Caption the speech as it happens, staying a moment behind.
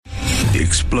The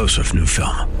explosive new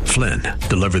film, Flynn,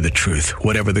 deliver the truth,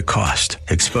 whatever the cost,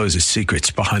 exposes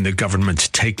secrets behind the government's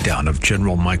takedown of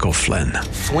General Michael Flynn.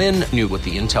 Flynn knew what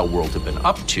the intel world had been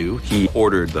up to. He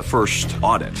ordered the first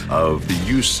audit of the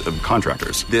use of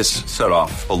contractors. This set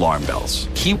off alarm bells.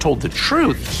 He told the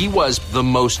truth. He was the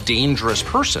most dangerous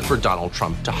person for Donald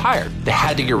Trump to hire. They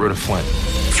had to get rid of Flynn.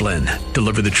 Flynn,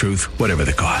 deliver the truth, whatever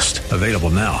the cost. Available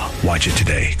now. Watch it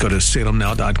today. Go to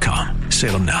salemnow.com.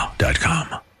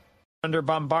 salemnow.com. Under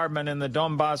bombardment in the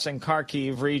Donbas and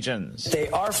Kharkiv regions. They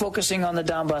are focusing on the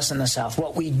Donbas in the south.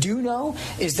 What we do know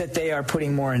is that they are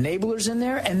putting more enablers in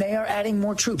there, and they are adding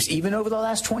more troops. Even over the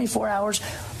last 24 hours,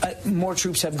 more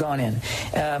troops have gone in.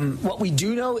 What we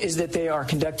do know is that they are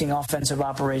conducting offensive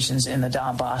operations in the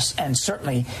Donbas, and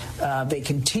certainly they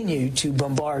continue to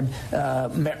bombard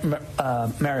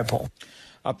Mariupol.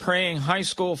 A praying high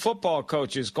school football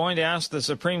coach is going to ask the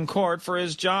Supreme Court for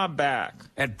his job back.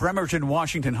 At Bremerton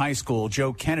Washington High School,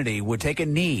 Joe Kennedy would take a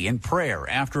knee in prayer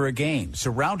after a game,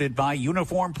 surrounded by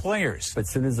uniformed players. But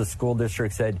as soon as the school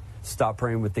district said, stop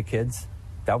praying with the kids,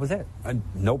 that was it.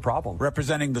 No problem.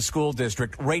 Representing the school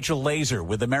district, Rachel Laser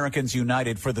with Americans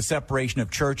United for the Separation of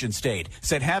Church and State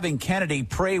said having Kennedy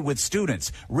pray with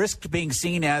students risked being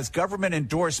seen as government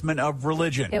endorsement of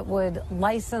religion. It would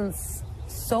license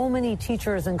so many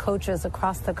teachers and coaches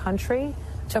across the country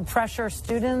to pressure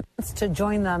students to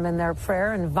join them in their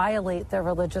prayer and violate their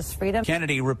religious freedom.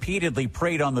 Kennedy repeatedly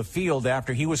prayed on the field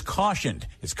after he was cautioned.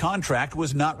 His contract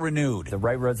was not renewed. The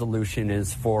right resolution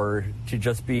is to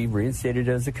just be reinstated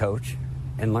as a coach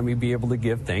and let me be able to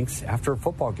give thanks after a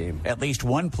football game. At least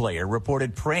one player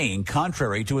reported praying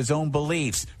contrary to his own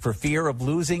beliefs for fear of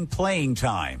losing playing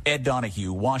time. Ed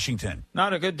Donahue, Washington.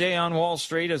 Not a good day on Wall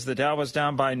Street as the Dow was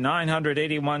down by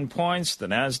 981 points. The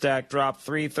Nasdaq dropped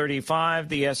 335.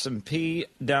 The S&P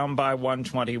down by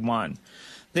 121.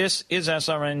 This is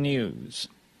SRN News.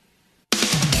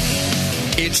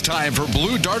 It's time for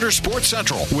Blue Darter Sports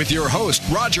Central with your host,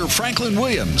 Roger Franklin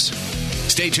Williams.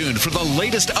 Stay tuned for the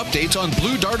latest updates on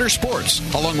Blue Darter Sports,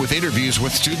 along with interviews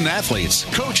with student athletes,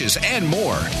 coaches, and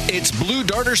more. It's Blue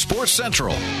Darter Sports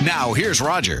Central. Now, here's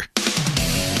Roger.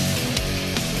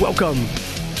 Welcome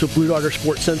to Blue Darter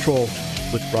Sports Central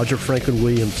with Roger Franklin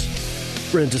Williams.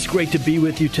 Friends, it's great to be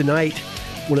with you tonight.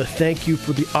 I want to thank you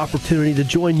for the opportunity to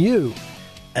join you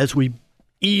as we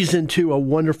ease into a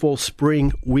wonderful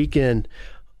spring weekend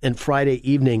and Friday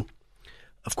evening.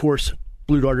 Of course,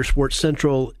 Blue Darter Sports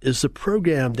Central is the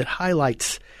program that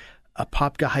highlights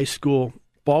Apopka High School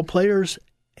ball players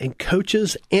and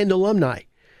coaches and alumni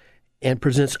and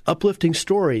presents uplifting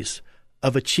stories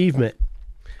of achievement.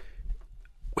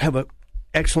 We have an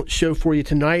excellent show for you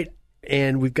tonight,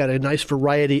 and we've got a nice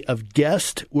variety of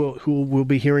guests who we'll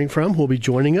be hearing from, who will be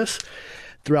joining us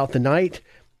throughout the night.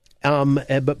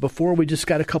 But before, we just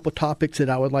got a couple topics that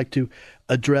I would like to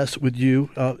address with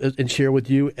you and share with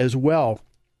you as well.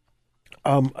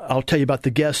 I'll tell you about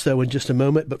the guests, though, in just a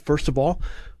moment. But first of all,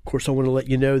 of course, I want to let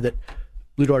you know that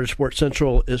Blue Darter Sports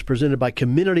Central is presented by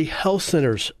Community Health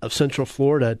Centers of Central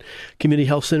Florida. Community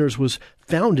Health Centers was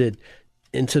founded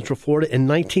in Central Florida in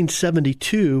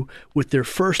 1972 with their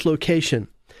first location.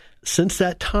 Since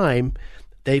that time,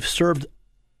 they've served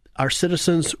our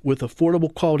citizens with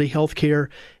affordable quality health care,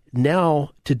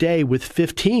 now today with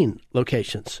 15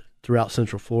 locations throughout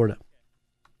Central Florida.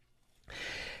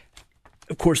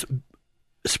 Of course,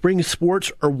 spring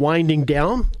sports are winding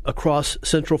down across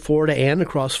Central Florida and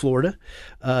across Florida.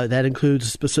 That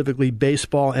includes specifically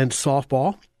baseball and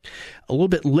softball. A little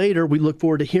bit later, we look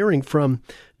forward to hearing from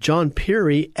John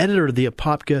Perry, editor of the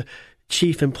Apopka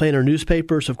Chief and Planter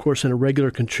newspapers, of course, and a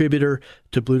regular contributor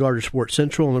to Blue Darter Sports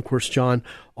Central. And, of course, John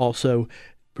also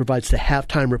provides the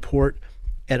halftime report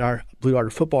at our Blue Darter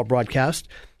football broadcast.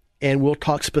 And we'll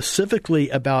talk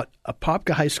specifically about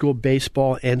Apopka High School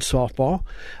baseball and softball,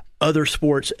 other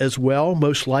sports as well,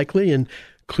 most likely,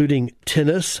 including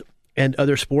tennis and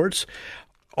other sports.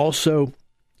 Also,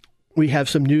 we have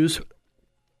some news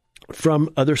from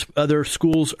other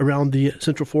schools around the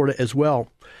Central Florida as well,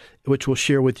 which we'll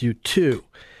share with you too.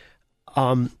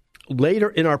 Later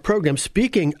in our program,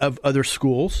 speaking of other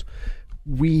schools,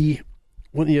 friends,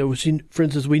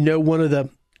 as we know, one of the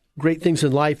great things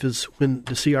in life is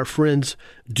to see our friends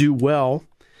do well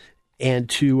and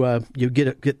to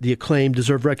get the acclaim,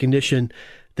 deserve recognition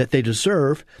that they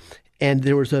deserve. And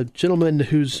there was a gentleman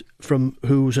who's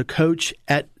a coach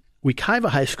at Wekiva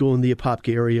High School in the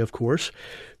Apopka area, of course,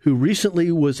 who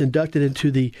recently was inducted into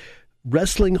the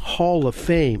Wrestling Hall of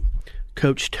Fame.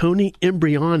 Coach Tony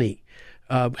Imbriani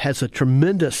has a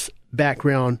tremendous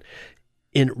background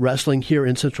in wrestling here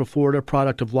in Central Florida,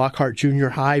 product of Lockhart Junior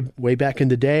High way back in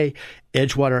the day,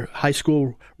 Edgewater High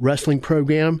School wrestling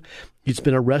program. He's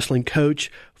been a wrestling coach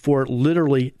for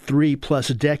literally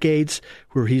 3+ decades,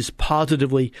 where he's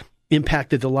positively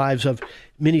impacted the lives of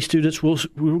many students. We're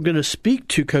going to speak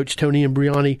to Coach Tony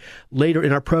Imbriani later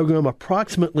in our program,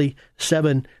 approximately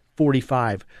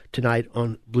 7:45 tonight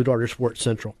on Blue Darter Sports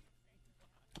Central.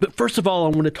 But first of all, I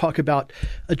want to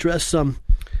address some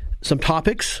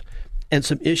topics and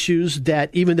some issues that,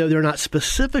 even though they're not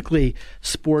specifically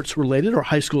sports related or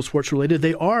high school sports related,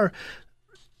 they are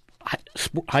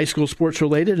high school sports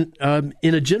related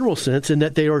in a general sense, in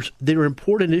that they are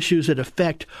important issues that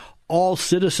affect all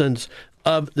citizens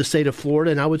of the state of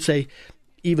Florida, and I would say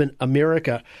even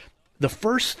America. The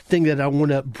first thing that I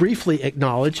want to briefly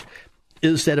acknowledge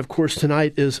is that, of course,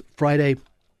 tonight is Friday,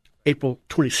 April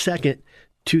 22nd,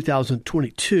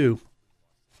 2022,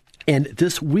 and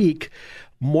this week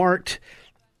marked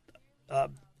an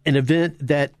event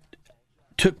that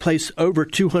took place over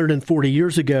 240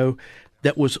 years ago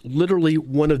that was literally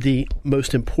one of the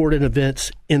most important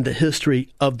events in the history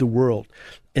of the world.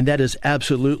 And that is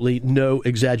absolutely no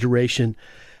exaggeration.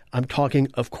 I'm talking,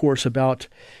 of course, about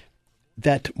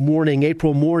that morning,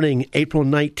 April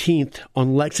 19th,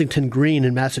 on Lexington Green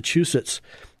in Massachusetts,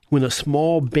 when a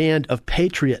small band of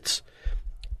patriots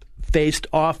faced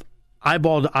off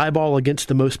eyeball to eyeball against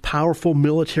the most powerful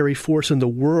military force in the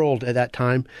world at that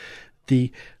time,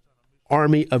 the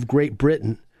Army of Great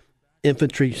Britain,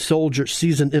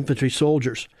 seasoned infantry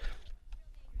soldiers.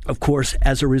 Of course,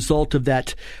 as a result of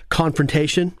that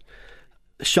confrontation,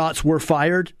 shots were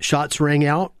fired, shots rang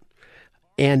out,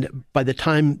 and by the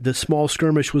time the small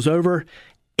skirmish was over,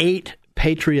 8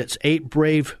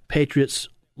 brave patriots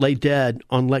lay dead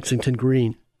on Lexington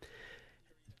Green.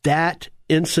 That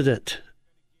incident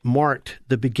marked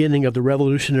the beginning of the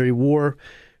Revolutionary War,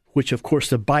 which, of course,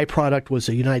 the byproduct was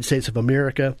the United States of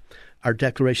America, our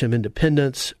Declaration of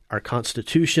Independence, our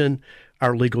Constitution,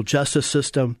 our legal justice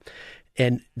system,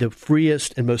 and the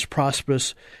freest and most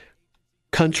prosperous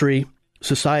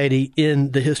society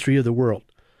in the history of the world.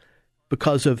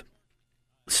 Because of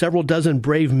several dozen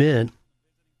brave men,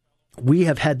 we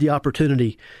have had the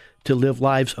opportunity to live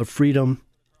lives of freedom,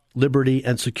 liberty,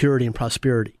 and security and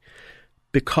prosperity.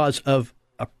 Because of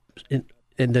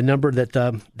and the number that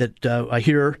I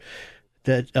hear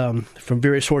that from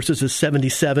various sources is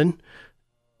 77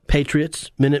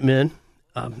 patriots, Minutemen,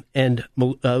 and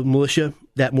militia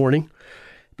that morning.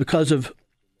 Because of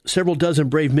several dozen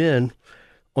brave men,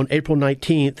 on April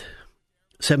 19th,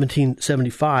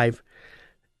 1775,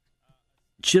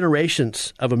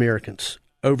 generations of Americans,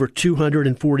 over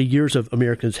 240 years of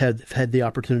Americans, have had the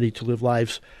opportunity to live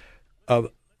lives of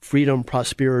freedom,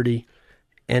 prosperity,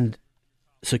 and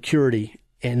security.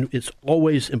 And it's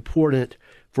always important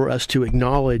for us to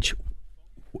acknowledge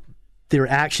their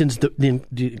actions, the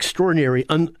extraordinary,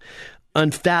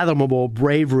 unfathomable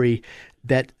bravery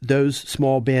that those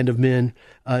small band of men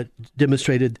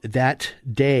demonstrated that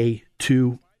day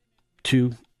to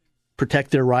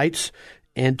protect their rights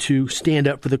and to stand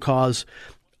up for the cause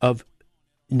of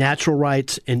natural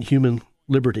rights and human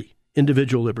liberty,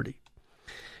 individual liberty.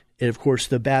 And of course,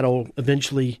 the battle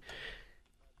eventually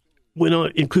went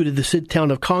on, included the town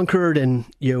of Concord, and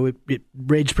it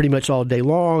raged pretty much all day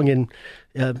long. And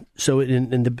so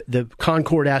the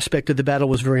Concord aspect of the battle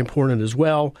was very important as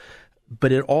well.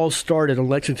 But it all started on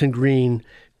Lexington Green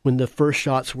when the first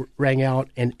shots rang out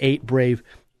and 8 brave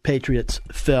patriots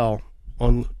fell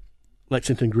on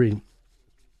Lexington Green.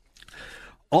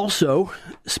 Also,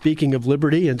 speaking of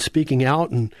liberty and speaking out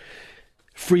and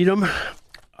freedom,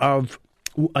 of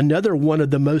another one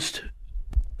of the most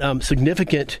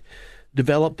significant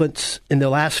developments in the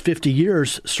last 50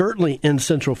 years, certainly in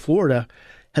Central Florida,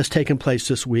 has taken place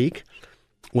this week.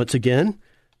 Once again,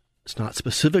 it's not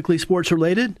specifically sports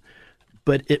related,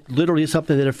 but it literally is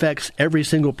something that affects every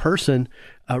single person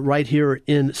right here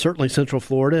in certainly Central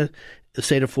Florida, the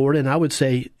state of Florida, and I would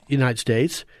say United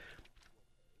States.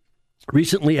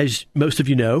 Recently, as most of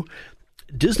you know,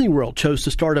 Disney World chose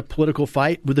to start a political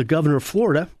fight with the governor of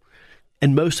Florida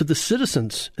and most of the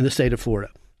citizens in the state of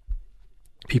Florida,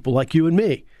 people like you and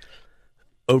me,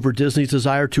 over Disney's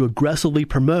desire to aggressively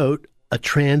promote a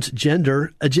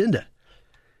transgender agenda.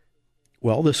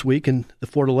 Well, this week in the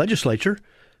Florida legislature,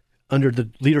 under the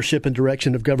leadership and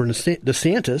direction of Governor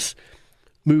DeSantis,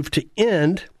 moved to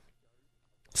end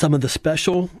some of the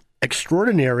special,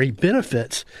 extraordinary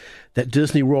benefits that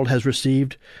Disney World has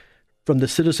received from the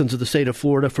citizens of the state of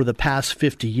Florida for the past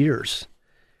 50 years.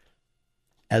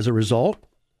 As a result,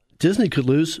 Disney could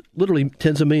lose literally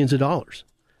tens of millions of dollars.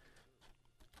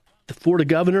 The Florida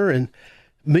governor and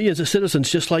Millions of citizens,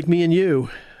 just like me and you,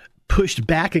 pushed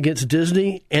back against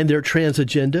Disney and their trans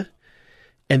agenda.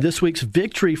 And this week's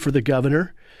victory for the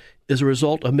governor is a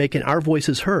result of making our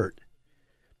voices heard.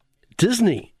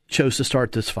 Disney chose to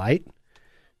start this fight.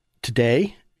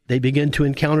 Today, they begin to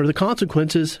encounter the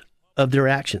consequences of their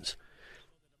actions.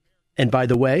 And by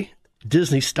the way,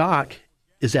 Disney stock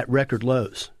is at record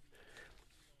lows.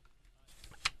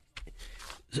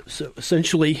 So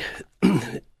essentially,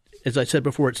 as I said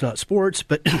before, it's not sports,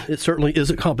 but it certainly is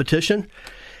a competition.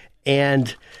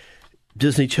 And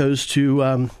Disney chose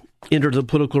to enter the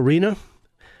political arena,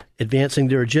 advancing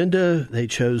their agenda. They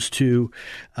chose to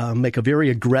make a very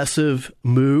aggressive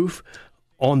move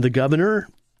on the governor,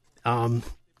 and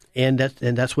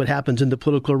that's what happens in the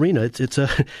political arena. It's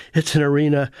an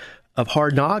arena of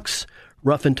hard knocks,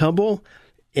 rough and tumble,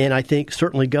 and I think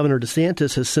certainly Governor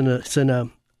DeSantis has sent a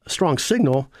strong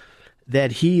signal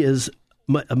that he is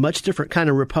a much different kind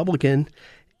of Republican,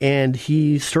 and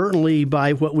he certainly,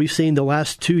 by what we've seen the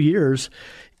last 2 years,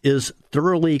 is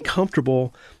thoroughly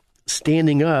comfortable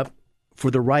standing up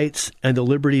for the rights and the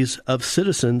liberties of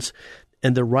citizens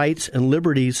and the rights and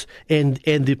liberties and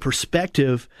the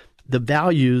perspective, the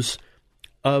values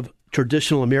of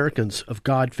traditional Americans, of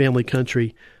God, family,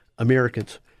 country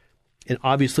Americans. And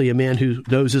obviously a man who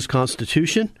knows his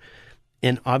Constitution,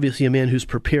 and obviously a man who's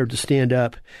prepared to stand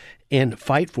up and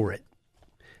fight for it.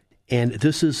 And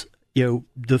this is,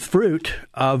 the fruit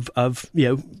of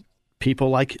people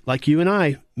like you and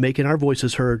I making our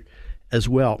voices heard as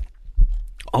well,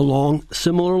 along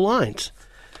similar lines.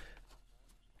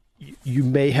 You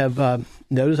may have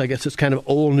noticed, I guess it's kind of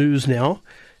old news now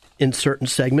in certain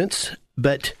segments,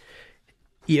 but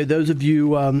those of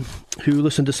you who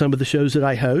listen to some of the shows that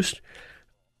I host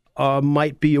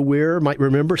might be aware, might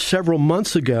remember several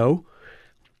months ago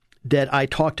that I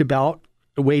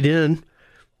weighed in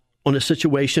on a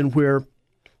situation where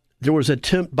there was an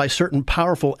attempt by certain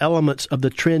powerful elements of the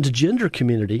transgender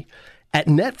community at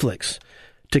Netflix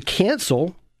to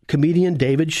cancel comedian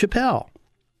David Chappelle.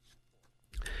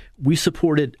 We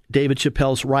supported David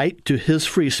Chappelle's right to his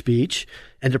free speech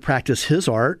and to practice his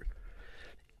art.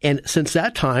 And since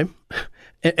that time,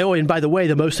 and by the way,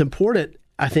 the most important,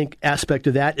 I think, aspect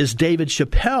of that is David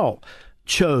Chappelle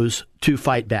chose to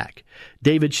fight back.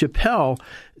 David Chappelle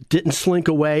didn't slink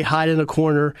away, hide in a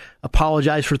corner,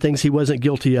 apologize for things he wasn't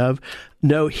guilty of.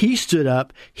 No, he stood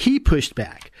up. He pushed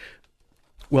back.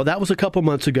 Well, that was a couple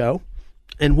months ago.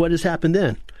 And what has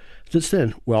happened since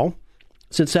then? Well,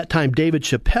 since that time, David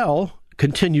Chappelle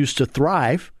continues to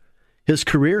thrive. His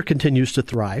career continues to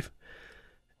thrive.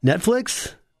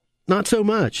 Netflix, not so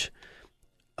much.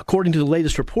 According to the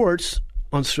latest reports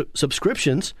on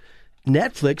subscriptions,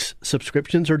 Netflix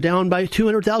subscriptions are down by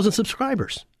 200,000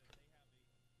 subscribers.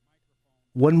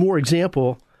 One more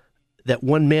example that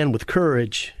one man with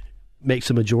courage makes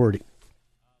a majority.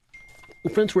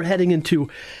 Well, friends, we're heading into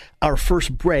our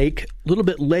first break. A little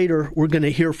bit later, we're going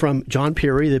to hear from John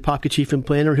Perry, the Apopka chief and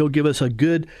planner. He'll give us a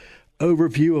good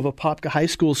overview of Apopka High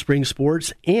School spring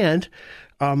sports and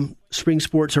spring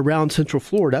sports around Central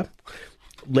Florida.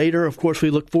 Later, of course,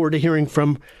 we look forward to hearing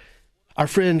from our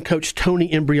friend, Coach Tony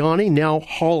Imbriani, now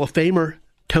Hall of Famer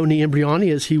Tony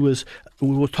Imbriani, we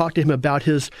will talk to him about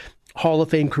his Hall of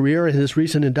Fame career and his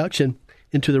recent induction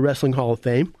into the Wrestling Hall of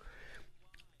Fame.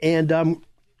 And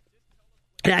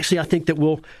actually, I think that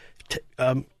we'll,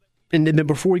 and then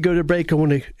before we go to break, I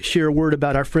want to share a word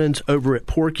about our friends over at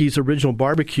Porky's Original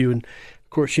Barbecue. And of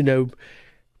course,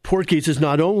 Porky's is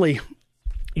not only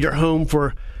your home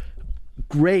for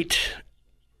great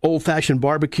old-fashioned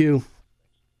barbecue,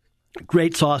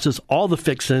 great sauces, all the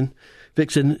fixin',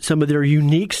 some of their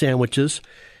unique sandwiches,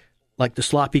 like the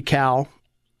Sloppy Cow,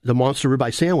 the Monster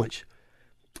Ribeye Sandwich.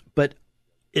 But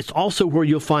it's also where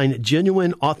you'll find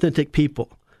genuine, authentic people.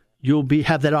 You'll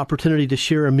have that opportunity to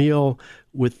share a meal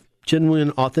with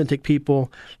genuine, authentic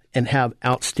people and have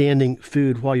outstanding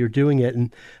food while you're doing it.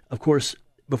 And, of course,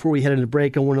 before we head into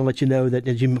break, I want to let you know that,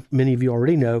 as many of you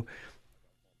already know,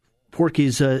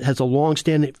 Porky's has a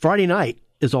long-standing – Friday night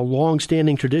is a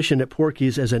long-standing tradition at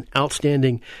Porky's as an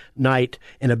outstanding night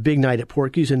and a big night at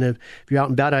Porky's. And if you're out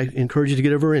and about, I encourage you to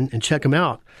get over and check them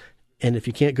out. And if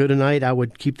you can't go tonight, I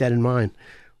would keep that in mind.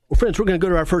 Well, friends, we're going to go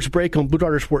to our first break on Blue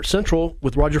Darter Sports Central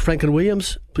with Roger Franklin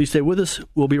Williams. Please stay with us.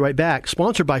 We'll be right back.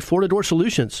 Sponsored by Florida Door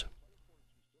Solutions.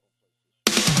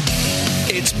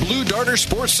 It's Blue Darter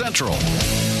Sports Central.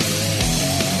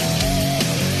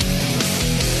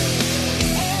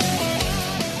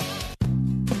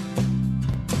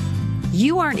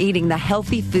 You aren't eating the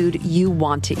healthy food you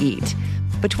want to eat.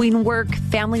 Between work,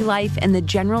 family life, and the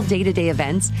general day-to-day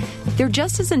events, there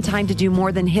just isn't time to do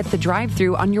more than hit the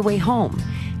drive-thru on your way home.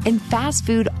 And fast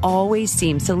food always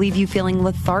seems to leave you feeling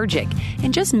lethargic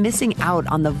and just missing out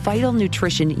on the vital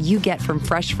nutrition you get from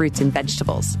fresh fruits and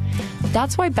vegetables.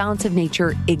 That's why Balance of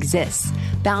Nature exists.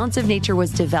 Balance of Nature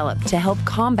was developed to help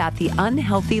combat the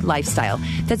unhealthy lifestyle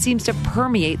that seems to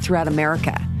permeate throughout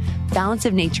America. Balance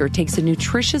of Nature takes a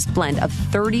nutritious blend of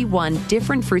 31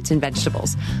 different fruits and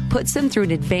vegetables, puts them through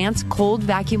an advanced cold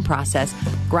vacuum process,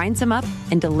 grinds them up,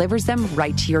 and delivers them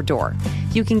right to your door.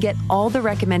 You can get all the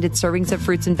recommended servings of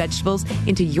fruits and vegetables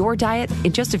into your diet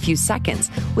in just a few seconds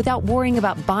without worrying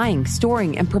about buying,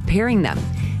 storing, and preparing them.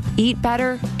 Eat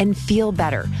better and feel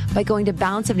better by going to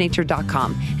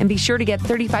balanceofnature.com, and be sure to get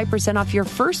 35% off your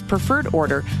first preferred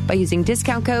order by using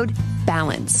discount code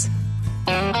BALANCE.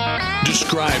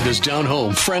 Described as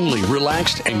down-home, friendly,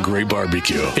 relaxed, and great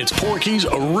barbecue. It's Porky's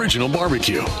Original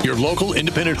Barbecue, your local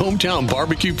independent hometown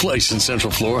barbecue place in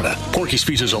Central Florida. Porky's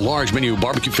features a large menu of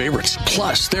barbecue favorites.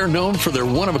 Plus, they're known for their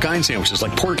one-of-a-kind sandwiches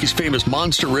like Porky's famous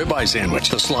Monster Ribeye Sandwich,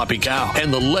 the Sloppy Cow,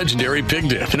 and the legendary Pig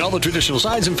Dip, and all the traditional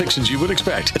sides and fixings you would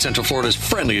expect at Central Florida's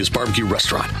friendliest barbecue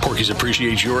restaurant. Porky's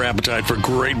appreciates your appetite for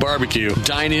great barbecue.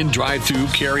 Dine-in, drive-through,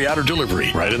 carry-out, or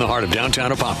delivery right in the heart of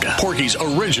downtown Apopka. Porky's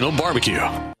Original Barbecue.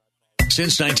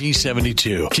 Since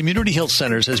 1972, Community Health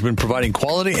Centers has been providing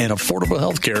quality and affordable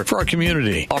health care for our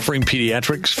community, offering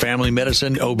pediatrics, family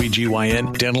medicine,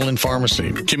 OBGYN, dental, and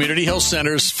pharmacy. Community Health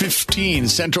Centers' 15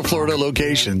 Central Florida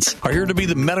locations are here to be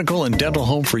the medical and dental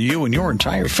home for you and your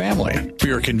entire family. For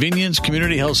your convenience,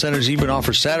 Community Health Centers even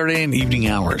offers Saturday and evening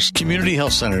hours. Community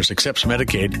Health Centers accepts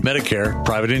Medicaid, Medicare,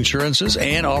 private insurances,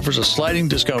 and offers a sliding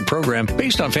discount program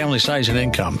based on family size and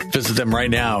income. Visit them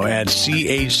right now at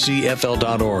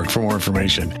chcfl.org for more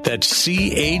information. That's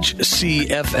chcfl.org.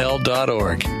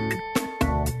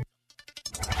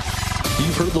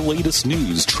 You've heard the latest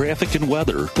news, traffic, and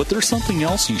weather, but there's something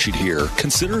else you should hear.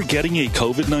 Consider getting a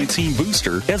COVID-19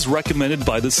 booster as recommended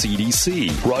by the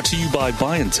CDC. Brought to you by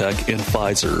BioNTech and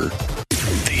Pfizer.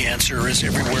 The Answer is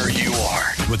everywhere you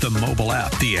are. With the mobile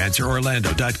app,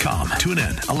 TheAnswerOrlando.com. Tune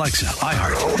in, Alexa,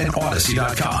 iHeart, and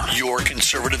Odyssey.com. Your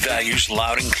conservative values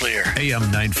loud and clear. AM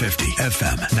 950,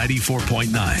 FM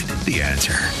 94.9. The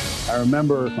Answer. I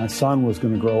remember my son was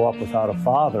going to grow up without a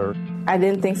father. I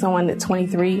didn't think someone at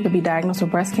 23 could be diagnosed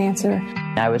with breast cancer.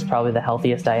 I was probably the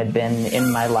healthiest I had been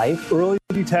in my life. Early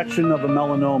detection of a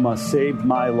melanoma saved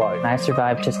my life. I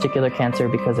survived testicular cancer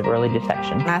because of early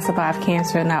detection. I survived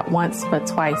cancer not once but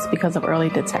twice because of early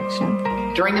detection.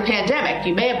 During the pandemic,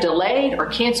 you may have delayed or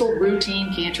canceled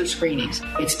routine cancer screenings.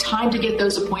 It's time to get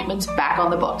those appointments back on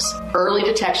the books. Early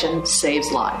detection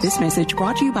saves lives. This message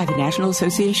brought to you by the National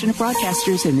Association of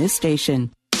Broadcasters and this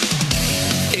station.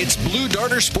 It's Blue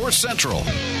Darter Sports Central.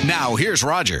 Now, here's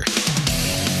Roger.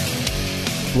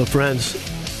 Hello, friends.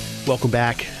 Welcome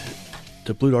back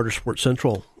to Blue Darter Sports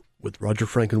Central with Roger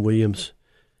Franklin Williams.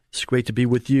 It's great to be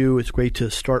with you. It's great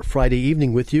to start Friday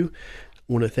evening with you. I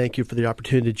want to thank you for the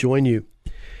opportunity to join you.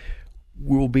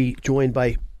 We will be joined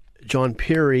by John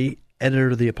Perry,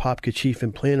 editor of the Apopka Chief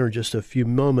and Planner, in just a few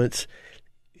moments.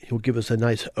 He'll give us a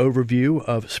nice overview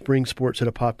of spring sports at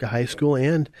Apopka High School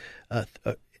and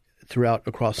throughout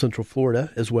across Central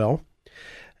Florida as well.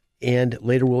 And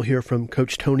later we'll hear from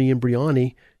Coach Tony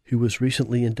Imbriani, who was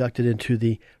recently inducted into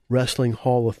the Wrestling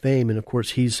Hall of Fame. And, of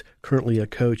course, he's currently a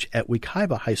coach at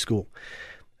Wekiva High School.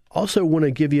 Also want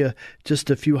to give you just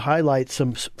a few highlights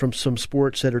from some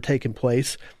sports that are taking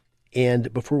place.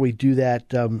 And before we do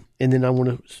that, and then I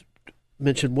want to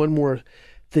mention one more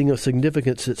thing of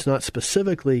significance that's not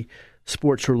specifically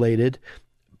sports related,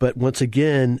 but once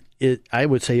again, it, I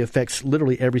would say, affects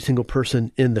literally every single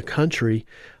person in the country,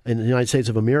 in the United States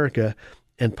of America,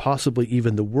 and possibly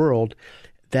even the world.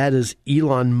 That is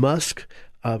Elon Musk's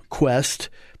quest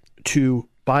to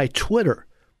buy Twitter.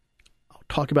 I'll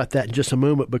talk about that in just a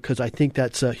moment because I think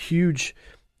that's a huge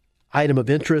item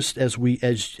of interest. As you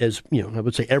know, I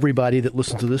would say everybody that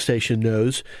listens to this station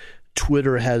knows,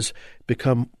 Twitter has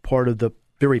become part of the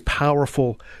very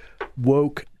powerful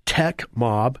woke tech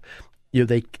mob. You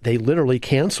know, they literally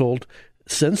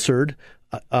censored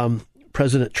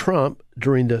President Trump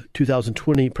during the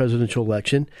 2020 presidential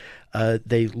election.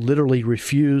 They literally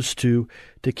refused to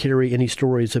carry any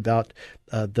stories about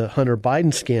the Hunter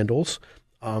Biden scandals,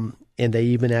 and they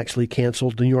even actually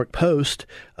canceled the New York Post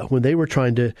when they were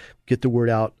trying to get the word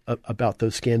out about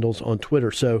those scandals on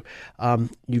Twitter. So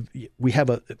we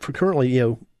have currently, you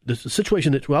know, the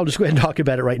situation that, well, I'll just go ahead and talk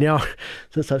about it right now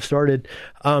since I've started.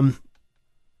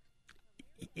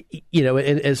 You know,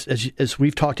 and as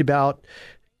we've talked about,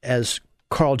 as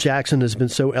Carl Jackson has been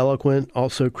so eloquent,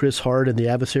 also Chris Hart and the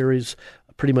Adversaries,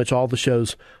 pretty much all the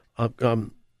shows,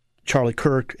 Charlie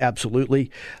Kirk,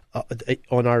 absolutely,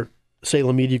 on our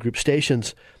Salem Media Group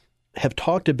stations have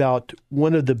talked about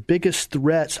one of the biggest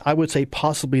threats, I would say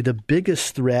possibly the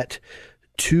biggest threat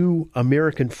to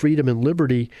American freedom and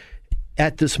liberty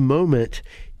at this moment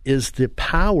is the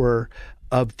power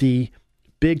of the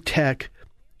big tech,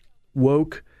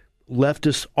 woke,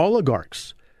 leftist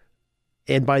oligarchs.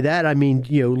 And by that, I mean,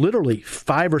 literally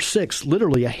 5 or 6,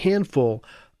 literally a handful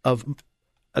of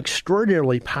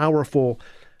extraordinarily powerful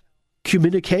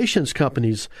communications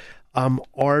companies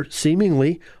are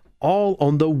seemingly all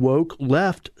on the woke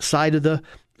left side of the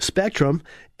spectrum,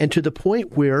 and to the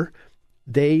point where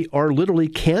they are literally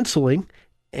canceling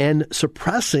and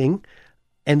suppressing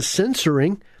and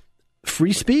censoring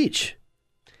free speech.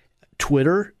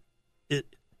 Twitter,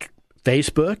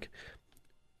 Facebook,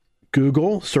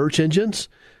 Google, search engines,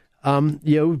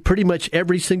 pretty much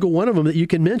every single one of them that you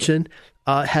can mention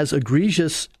has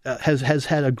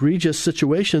had egregious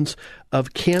situations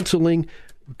of canceling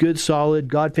good, solid,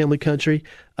 God, family, country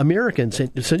Americans,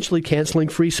 and essentially canceling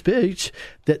free speech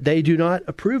that they do not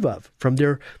approve of from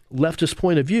their leftist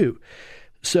point of view.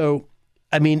 So,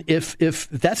 I mean, if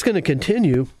that's going to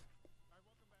continue,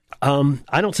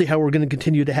 I don't see how we're going to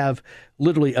continue to have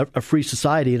literally a free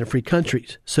society and a free country.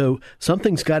 So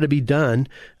something's got to be done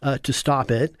to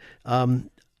stop it.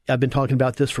 I've been talking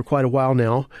about this for quite a while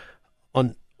now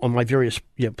on my various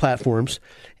platforms,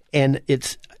 and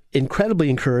it's incredibly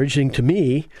encouraging to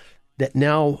me that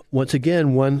now, once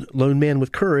again, one lone man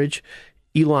with courage,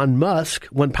 Elon Musk,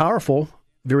 one powerful,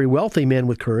 very wealthy man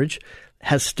with courage,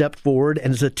 has stepped forward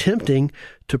and is attempting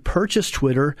to purchase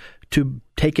Twitter to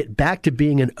take it back to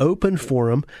being an open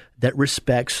forum that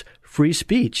respects free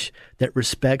speech, that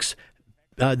respects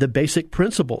the basic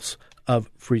principles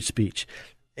of free speech.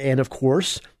 And of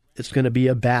course, it's going to be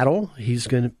a battle. He's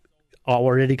going to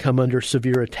already come under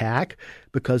severe attack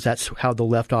because that's how the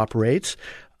left operates.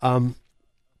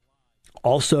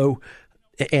 Also,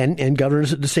 and Governor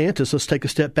DeSantis, let's take a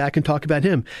step back and talk about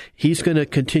him. He's going to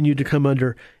continue to come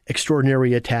under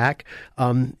extraordinary attack.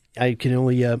 I can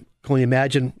only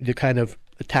imagine the kind of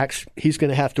attacks he's going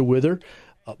to have to wither,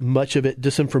 much of it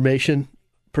disinformation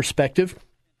perspective.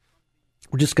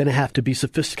 We're just going to have to be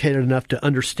sophisticated enough to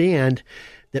understand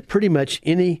that pretty much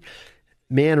any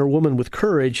man or woman with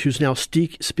courage who's now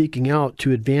speaking out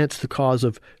to advance the cause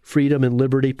of freedom and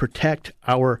liberty, protect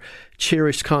our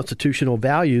cherished constitutional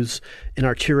values in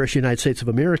our cherished United States of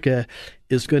America,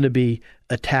 is going to be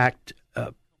attacked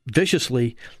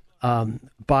viciously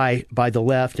by the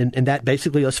left. And that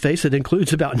basically, let's face it,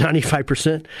 includes about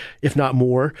 95%, if not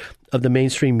more, of the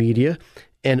mainstream media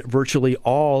and virtually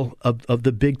all of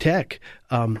the big tech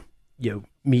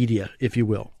media, if you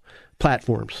will,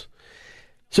 platforms.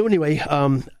 So anyway,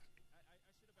 I've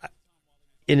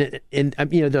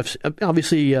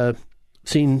obviously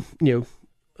seen a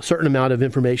certain amount of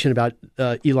information about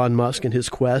Elon Musk and his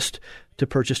quest to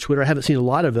purchase Twitter. I haven't seen a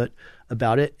lot of it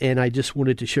about it, and I just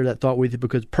wanted to share that thought with you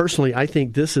because personally, I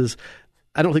don't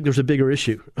think there's a bigger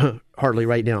issue hardly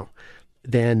right now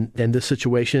than this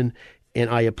situation. And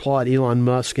I applaud Elon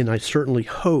Musk, and I certainly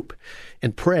hope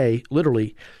and pray,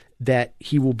 literally, that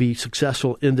he will be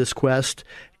successful in this quest,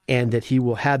 and that he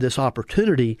will have this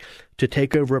opportunity to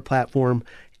take over a platform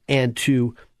and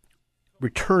to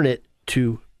return it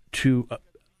to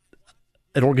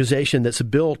an organization that's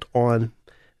built on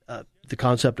the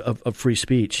concept of free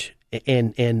speech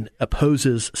and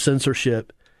opposes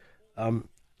censorship and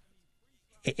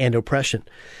oppression.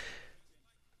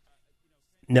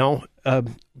 Now,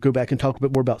 go back and talk a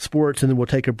bit more about sports, and then we'll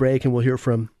take a break and we'll hear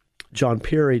from John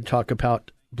Perry talk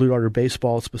about Blue Darter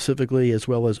baseball specifically, as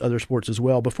well as other sports as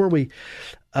well. Before we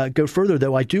go further,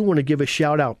 though, I do want to give a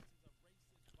shout out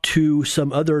to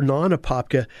some other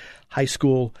non-Apopka high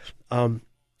school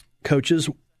coaches.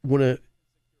 Want to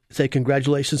say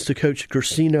congratulations to Coach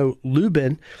Gersino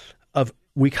Lubin of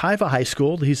Wekiva High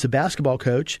School. He's the basketball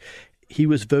coach. He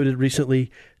was voted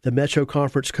recently the Metro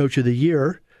Conference Coach of the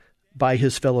Year by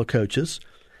his fellow coaches.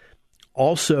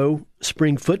 Also,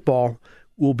 spring football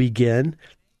will begin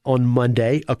on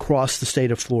Monday across the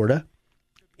state of Florida.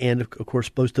 And, of course,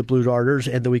 both the Blue Darters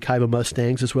and the Wekiva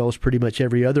Mustangs, as well as pretty much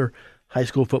every other high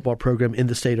school football program in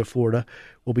the state of Florida,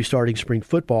 will be starting spring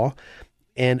football.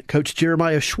 And Coach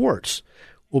Jeremiah Schwartz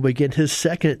will begin his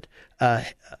second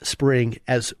spring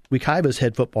as Wekiva's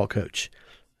head football coach.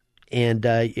 And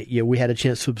we had a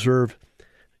chance to observe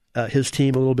his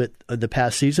team a little bit the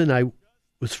past season. I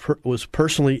was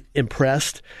personally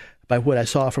impressed by what I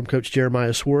saw from Coach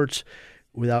Jeremiah Schwartz.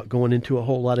 Without going into a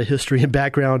whole lot of history and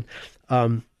background,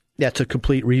 that's a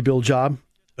complete rebuild job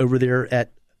over there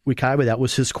at Wekiva. That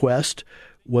was his quest,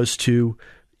 was to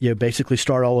basically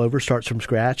start all over, start from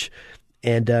scratch.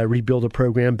 and rebuild a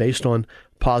program based on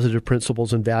positive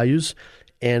principles and values.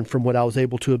 And from what I was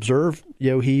able to observe,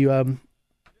 he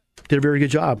did a very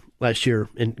good job last year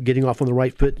in getting off on the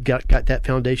right foot, got that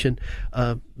foundation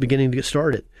beginning to get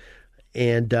started.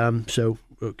 And so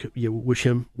wish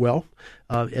him well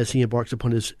as he embarks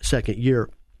upon his second year.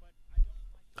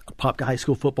 Apopka High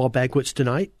School football banquets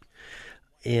tonight,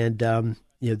 and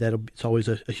it's always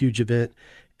a huge event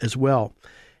as well.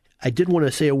 I did want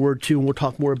to say a word too, and we'll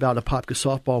talk more about Apopka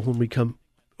softball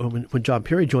when John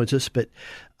Perry joins us. But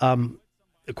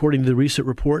according to the recent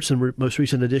reports and most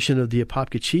recent edition of the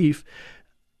Apopka Chief,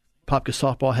 Apopka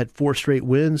softball had 4 straight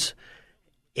wins,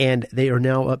 and they are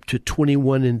now up to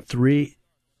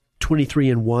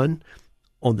 23-1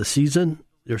 on the season,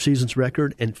 their season's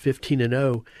record, and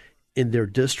 15-0 in their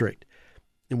district.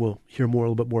 And we'll hear a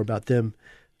little bit more about them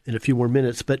in a few more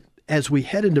minutes. But as we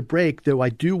head into break, though, I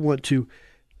do want to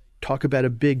talk about a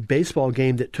big baseball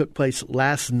game that took place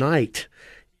last night,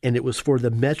 and it was for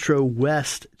the Metro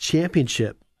West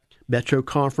Championship, Metro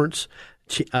Conference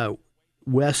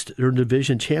Western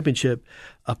Division Championship,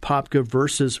 Apopka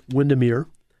versus Windermere,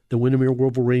 the Windermere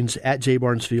Wolverines at J.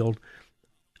 Barnes Field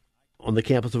on the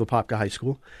campus of Apopka High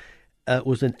School.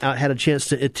 Had a chance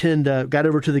to attend, got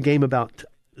over to the game about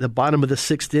the bottom of the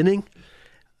 6th inning.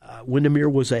 Windermere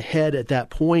was ahead at that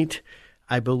point,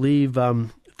 I believe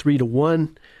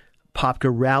 3-1.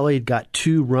 Apopka rallied, got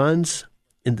 2 runs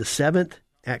in the 7th,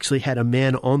 actually had a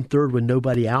man on third with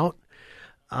nobody out,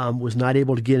 was not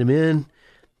able to get him in.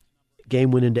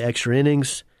 Game went into extra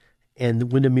innings,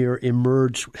 and Windermere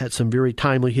emerged, had some very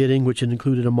timely hitting, which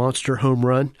included a monster home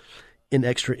run in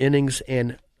extra innings,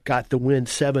 and got the win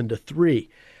 7-3.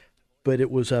 But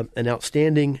it was an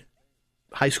outstanding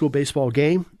high school baseball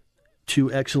game,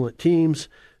 2 excellent teams,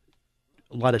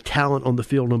 a lot of talent on the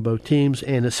field on both teams,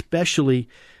 and especially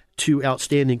 2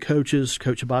 outstanding coaches,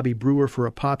 Coach Bobby Brewer for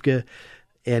Apopka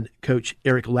and Coach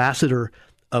Eric Lassiter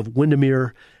of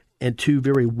Windermere, and 2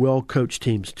 very well-coached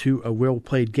teams, a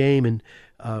well-played game and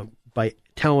by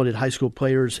talented high school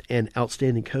players and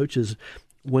outstanding coaches.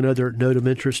 One other note of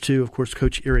interest, too, of course,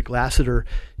 Coach Eric Lassiter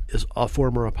is a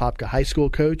former Apopka High School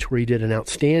coach where he did an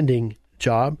outstanding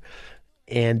job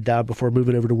and before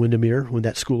moving over to Windermere when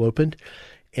that school opened.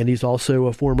 And he's also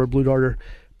a former Blue Darter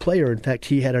player. In fact,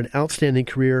 he had an outstanding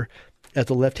career as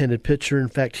a left-handed pitcher. In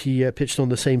fact, he pitched on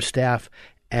the same staff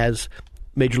as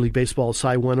Major League Baseball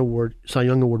Cy Young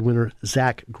Award winner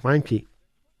Zach Greinke.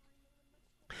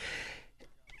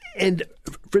 And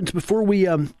friends, before we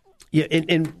and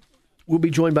we'll be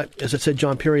joined by, as I said,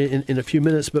 John Perry in a few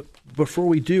minutes. But before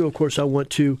we do, of course, I want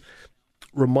to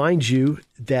remind you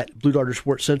that Blue Darter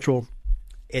Sports Central,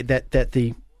 that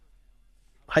the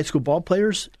high school ball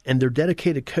players and their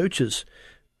dedicated coaches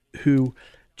who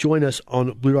join us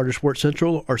on Blue Darter Sports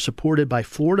Central are supported by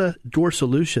Florida Door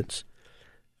Solutions.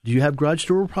 Do you have garage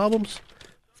door problems?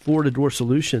 Florida Door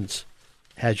Solutions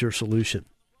has your solution.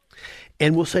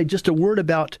 And we'll say just a word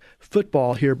about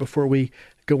football here before we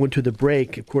go into the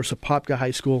break. Of course, Apopka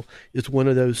High School is one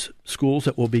of those schools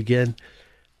that will begin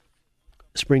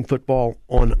spring football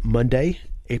on Monday,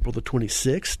 April the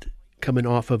 26th, coming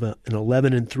off of an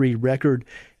 11-3 record,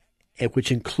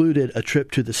 which included a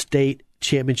trip to the state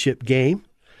championship game,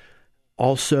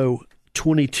 also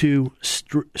 22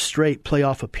 straight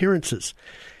playoff appearances.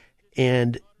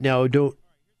 And now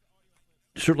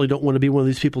certainly don't want to be one of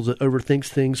these people that overthinks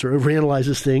things or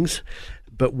overanalyzes things,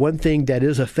 but one thing that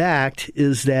is a fact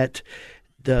is that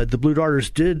the Blue Darters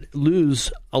did lose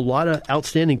a lot of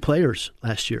outstanding players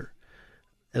last year.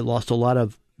 They lost a lot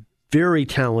of very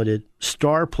talented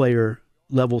star player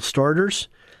level starters,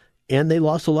 and they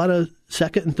lost a lot of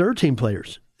second and third team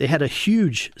players. They had a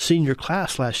huge senior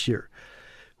class last year,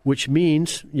 which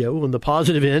means, on the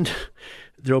positive end,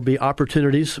 there'll be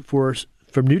opportunities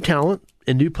from new talent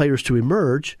and new players to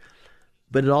emerge,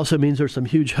 but it also means there's some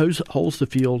huge holes to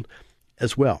fill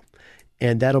as well.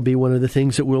 And that'll be one of the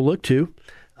things that we'll look to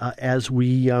as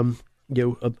we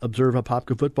observe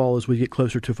Apopka football as we get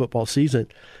closer to football season.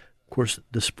 Of course,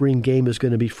 the spring game is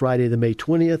going to be Friday, the May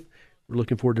 20th. We're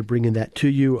looking forward to bringing that to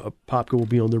you. Apopka will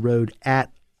be on the road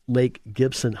at Lake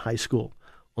Gibson High School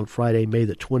on Friday, May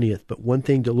the 20th. But one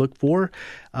thing to look for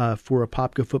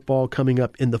Apopka football coming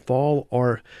up in the fall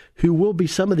are who will be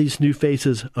some of these new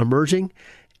faces emerging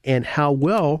and how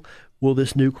well will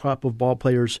this new crop of ball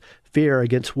players fare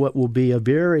against what will be a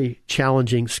very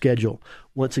challenging schedule.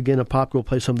 Once again, Apopka will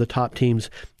play some of the top teams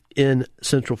in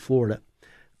Central Florida.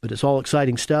 But it's all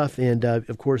exciting stuff. And,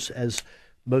 of course, as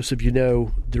most of you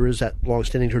know, there is that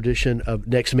long-standing tradition of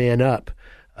next man up,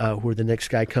 where the next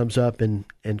guy comes up and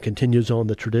continues on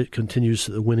continues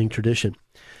the winning tradition.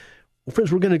 Well,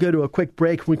 friends, we're going to go to a quick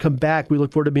break. When we come back, we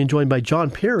look forward to being joined by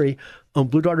John Perry on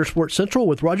Blue Darter Sports Central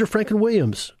with Roger Franklin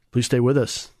Williams. Please stay with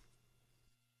us.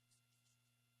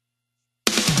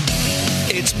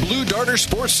 It's Blue Darter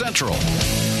Sports Central.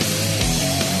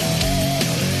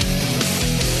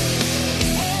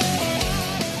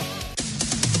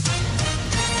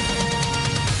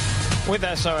 With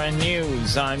SRN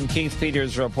News, I'm Keith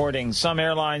Peters reporting. Some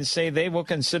airlines say they will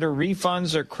consider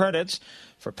refunds or credits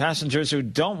for passengers who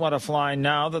don't want to fly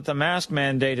now that the mask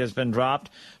mandate has been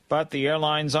dropped, but the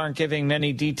airlines aren't giving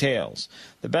many details.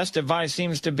 The best advice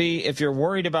seems to be if you're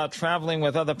worried about traveling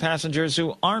with other passengers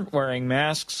who aren't wearing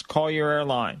masks, call your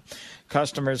airline.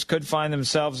 Customers could find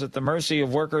themselves at the mercy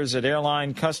of workers at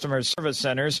airline customer service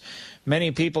centers.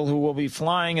 Many people who will be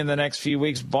flying in the next few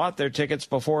weeks bought their tickets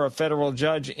before a federal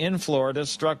judge in Florida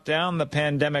struck down the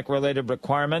pandemic-related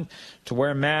requirement to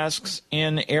wear masks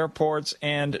in airports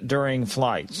and during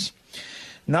flights.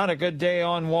 Not a good day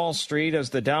on Wall Street as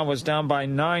the Dow was down by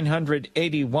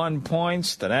 981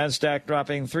 points, the Nasdaq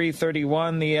dropping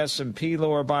 331, the S&P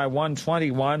lower by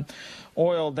 121.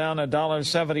 Oil down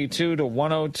 $1.72 to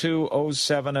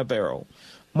 102.07 a barrel.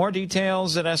 More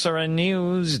details at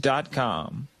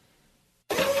srnnews.com.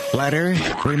 Ladder,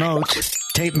 remote,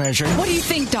 tape measure. What do you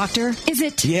think, Doctor? Is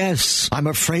it? Yes, I'm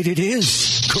afraid it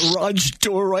is. Garage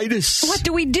dooritis. What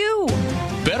do we do?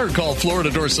 Better call Florida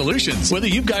Door Solutions. Whether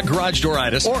you've got garage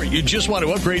dooritis or you just want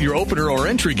to upgrade your opener or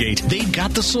entry gate, they've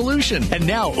got the solution. And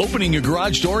now opening your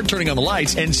garage door, turning on the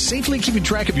lights, and safely keeping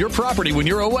track of your property when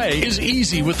you're away is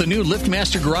easy with the new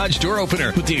LiftMaster Garage Door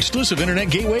Opener with the exclusive Internet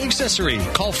Gateway accessory.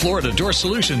 Call Florida Door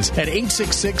Solutions at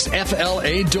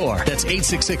 866-FLA-DOOR. That's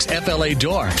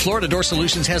 866-FLA-DOOR. Florida Door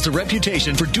Solutions has the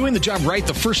reputation for doing the job right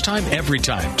the first time, every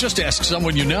time. Just ask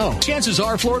someone you know. Chances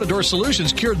are Florida Door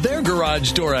Solutions cured their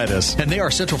garage dooritis, and they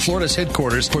are Central Florida's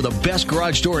headquarters for the best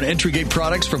garage door and entry gate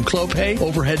products from Clopay,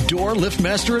 Overhead Door,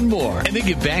 LiftMaster, and more. And they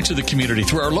give back to the community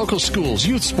through our local schools,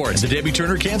 youth sports, the Debbie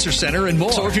Turner Cancer Center, and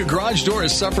more. So if your garage door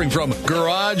is suffering from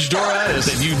garage dooritis,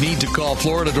 then you need to call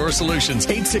Florida Door Solutions,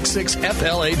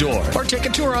 866-FLA-DOOR, or take a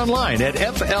tour online at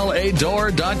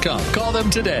FLADoor.com. Call them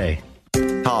today.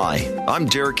 Hi, I'm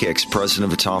Derek Hicks,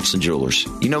 president of Thompson Jewelers.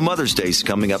 You know Mother's Day is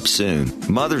coming up soon.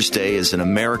 Mother's Day is an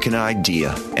American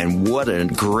idea, and what a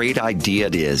great idea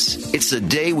it is. It's a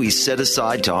day we set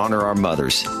aside to honor our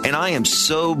mothers, and I am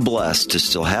so blessed to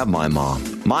still have my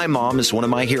mom. My mom is one of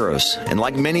my heroes, and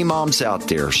like many moms out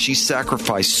there, she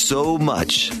sacrificed so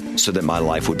much so that my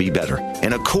life would be better.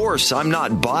 And of course, I'm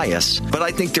not biased, but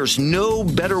I think there's no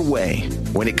better way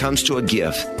when it comes to a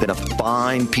gift than a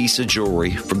fine piece of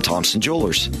jewelry from Thompson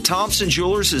Jewelers. Thompson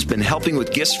Jewelers has been helping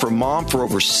with gifts for Mom for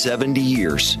over 70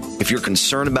 years. If you're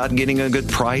concerned about getting a good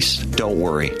price, don't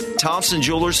worry. Thompson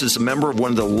Jewelers is a member of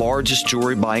one of the largest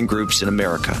jewelry buying groups in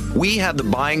America. We have the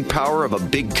buying power of a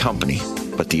big company,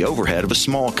 but the overhead of a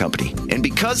small company. And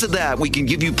because of that, we can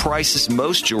give you prices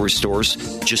most jewelry stores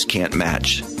just can't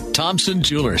match. Thompson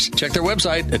Jewelers. Check their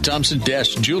website at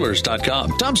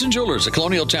thompson-jewelers.com. Thompson Jewelers at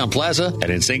Colonial Town Plaza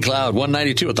and in St. Cloud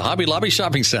 192 at the Hobby Lobby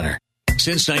Shopping Center.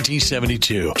 Since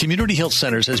 1972, Community Health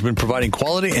Centers has been providing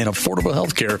quality and affordable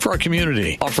health care for our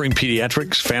community, offering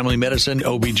pediatrics, family medicine,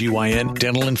 OBGYN,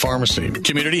 dental, and pharmacy.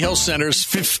 Community Health Centers'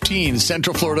 15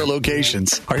 Central Florida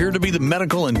locations are here to be the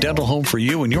medical and dental home for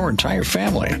you and your entire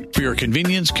family. For your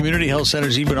convenience, Community Health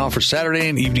Centers even offers Saturday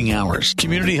and evening hours.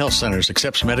 Community Health Centers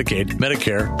accepts Medicaid,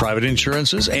 Medicare, private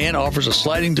insurances, and offers a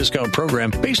sliding discount program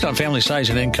based on family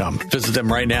size and income. Visit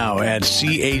them right now at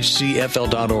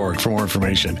chcfl.org for more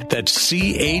information. That's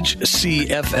chcfl.org.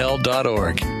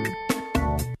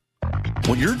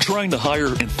 When you're trying to hire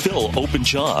and fill open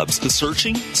jobs, the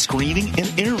searching, screening,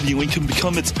 and interviewing can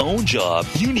become its own job.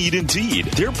 You need Indeed,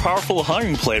 their powerful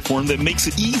hiring platform that makes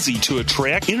it easy to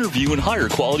attract, interview, and hire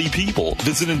quality people.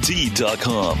 Visit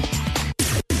Indeed.com.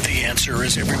 The Answer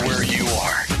is everywhere you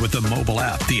are. With the mobile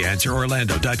app,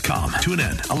 TheAnswerOrlando.com. Tune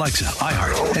in, Alexa,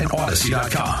 iHeart, and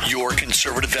Odyssey.com. Your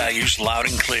conservative values loud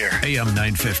and clear. AM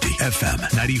 950, FM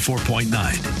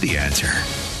 94.9. The Answer.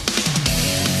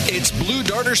 It's Blue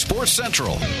Darter Sports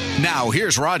Central. Now,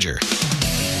 here's Roger.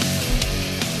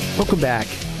 Welcome back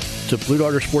to Blue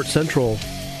Darter Sports Central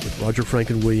with Roger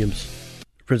Franklin Williams.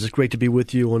 Friends, it's great to be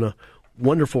with you on a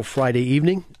wonderful Friday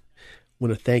evening. I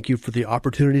want to thank you for the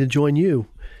opportunity to join you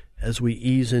as we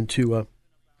ease into a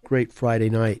great Friday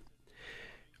night.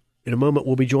 In a moment,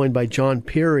 we'll be joined by John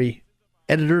Perry,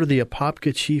 editor of the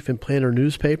Apopka Chief and Planter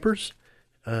newspapers,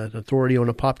 an authority on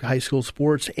Apopka high school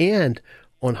sports and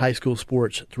on high school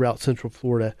sports throughout Central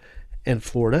Florida and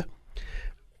Florida.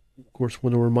 Of course, I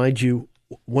want to remind you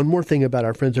one more thing about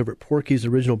our friends over at Porky's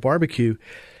Original Barbecue.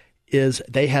 is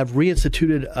they have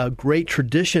reinstituted a great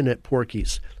tradition at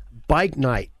Porky's, Bike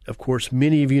Night. Of course,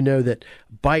 many of you know that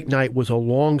Bike Night was a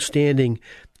long-standing,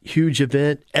 huge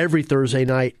event every Thursday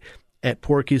night at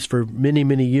Porky's for many,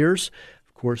 many years.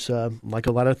 Of course, like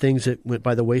a lot of things that went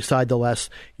by the wayside the last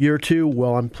year or two,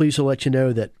 well, I'm pleased to let you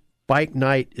know that Bike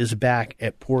Night is back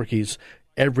at Porky's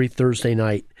every Thursday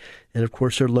night. And, of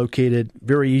course, they're located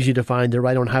very easy to find. They're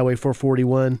right on Highway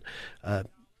 441,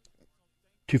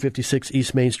 256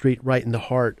 East Main Street, right in the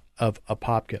heart of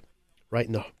Apopka, right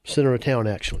in the center of town,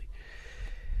 actually.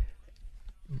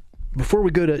 Before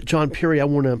we go to John Perry, I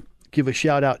want to give a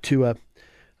shout-out to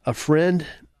a friend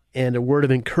and a word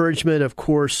of encouragement. Of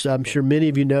course, I'm sure many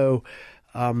of you know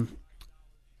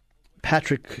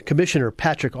Commissioner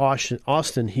Patrick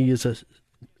Austin. He is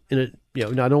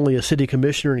not only a city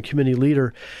commissioner and community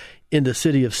leader in the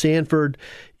city of Sanford,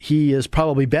 he is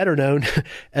probably better known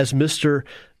as Mr.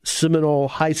 Seminole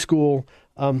High School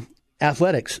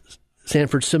Athletics,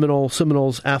 Sanford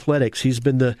Seminoles Athletics. He's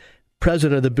been the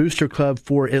president of the Booster Club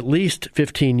for at least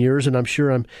 15 years, and I'm sure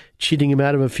I'm cheating him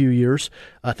out of a few years.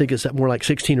 I think it's more like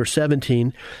 16 or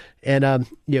 17. And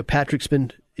Patrick's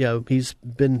been he's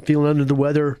been feeling under the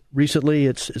weather recently.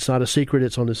 It's not a secret.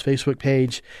 It's on his Facebook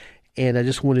page. And I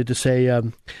just wanted to say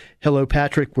hello,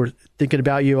 Patrick. We're thinking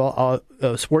about you. All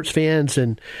sports fans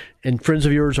and friends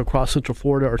of yours across Central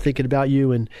Florida are thinking about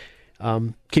you and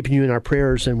keeping you in our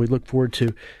prayers. And we look forward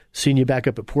to seeing you back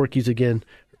up at Porky's again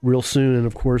real soon. And,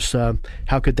 of course,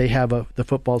 how could they have the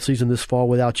football season this fall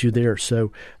without you there?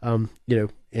 So, and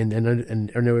I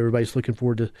know everybody's looking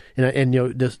forward to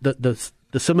the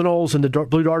Seminoles and the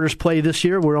Blue Darters play this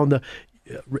year.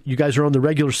 You guys are on the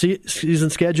regular season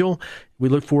schedule. We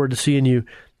look forward to seeing you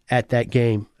at that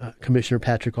game, Commissioner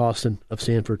Patrick Austin of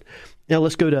Sanford. Now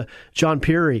let's go to John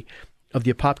Perry of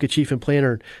the Apopka Chief and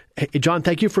Planner. Hey, John,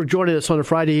 thank you for joining us on a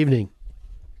Friday evening.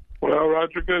 Well,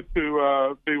 Roger, good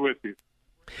to be with you.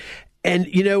 And,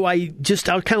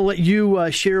 I'll kind of let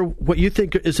you share what you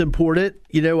think is important.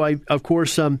 Of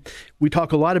course, we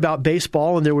talk a lot about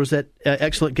baseball, and there was that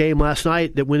excellent game last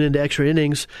night that went into extra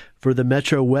innings for the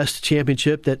Metro West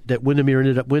Championship that Windermere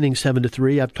ended up winning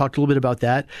 7-3. I've talked a little bit about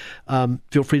that.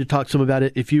 Feel free to talk some about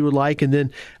it if you would like. And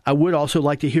then I would also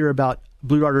like to hear about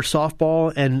Blue Darter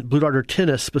softball and Blue Darter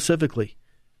tennis specifically.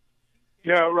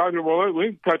 Yeah, Roger, well, we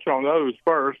can touch on those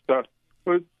first.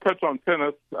 We'll touch on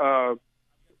tennis.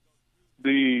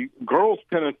 The girls'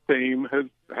 tennis team has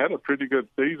had a pretty good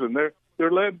season.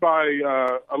 They're led by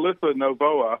Alyssa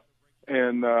Novoa,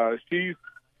 and she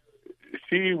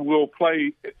will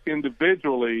play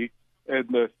individually in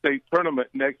the state tournament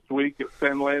next week at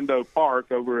San Lando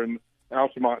Park over in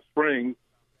Altamont Springs.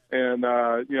 And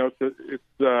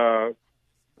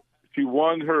she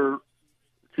won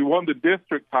the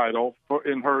district title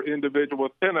in her individual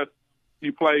tennis.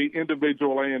 You play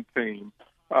individual and team,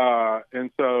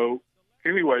 and so.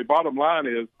 Anyway, bottom line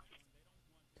is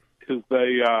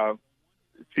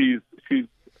she's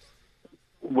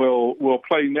will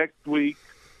play next week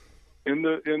in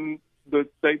the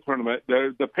state tournament.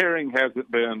 The pairing hasn't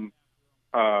been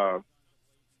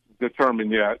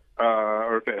determined yet,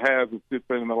 or if it has, it's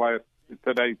been in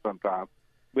today sometime.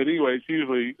 But anyway, it's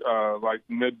usually like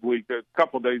midweek, a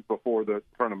couple of days before the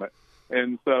tournament.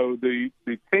 And so the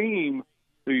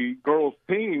girls'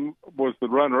 team was the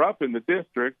runner-up in the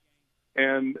district.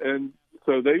 And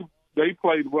so they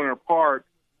played Winter Park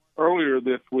earlier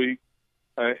this week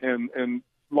and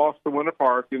lost to Winter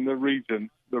Park in the region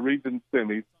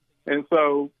semis. And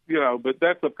so, but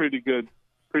that's a pretty good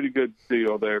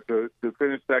deal there to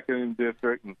finish second in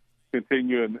district and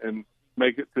continue and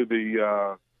make it to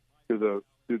the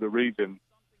region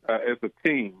as a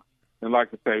team. And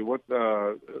like I say,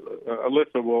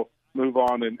 Alyssa will move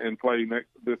on and play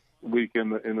this week in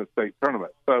the state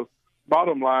tournament. So.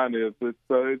 Bottom line is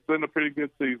it's been a pretty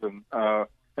good season,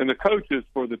 and the coaches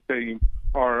for the team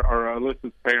are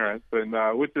Alyssa's parents, and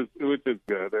which is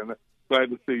good, and glad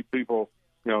to see people.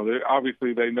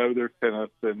 Obviously they know their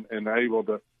tennis and are able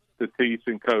to teach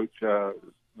and coach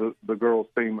the girls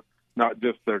team, not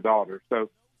just their daughter.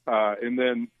 So, and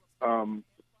then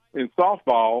in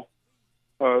softball,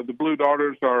 the Blue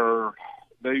Darters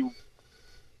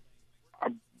I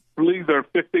believe they're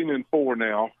 15-4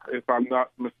 now, if I'm not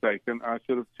mistaken. I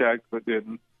should have checked, but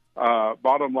didn't.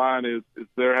 Bottom line is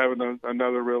they're having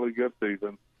another really good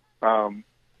season.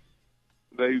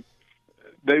 They've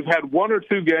had one or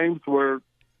two games where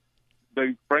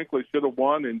they frankly should have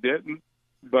won and didn't,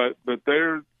 but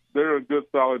they're a good,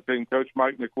 solid team. Coach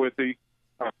Mike McWithy,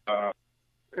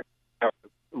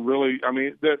 really, I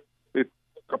mean,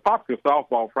 Apopka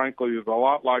softball, frankly, is a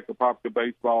lot like Apopka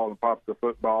baseball and Apopka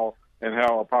football, and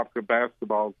how Apopka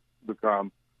basketball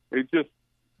become.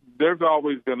 There's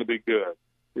always going to be good.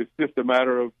 It's just a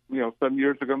matter of, some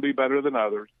years are going to be better than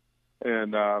others.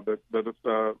 And but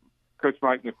Coach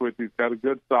Mike McQuitty's got a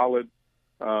good, solid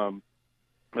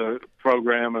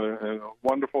program and a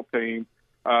wonderful team.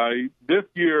 This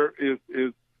year is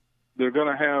they're going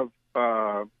to have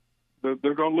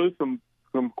they're going to lose some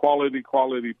quality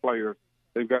players.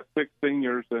 They've got 6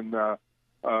 seniors, and 3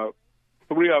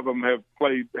 of them have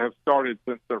started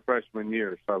since their freshman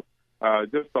year. So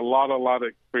just a lot of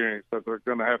experience that they're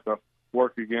going to have to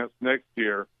work against next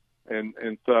year.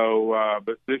 And so,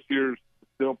 but this year's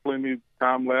still plenty of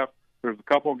time left. There's a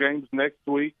couple games next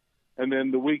week, and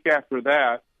then the week after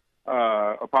that,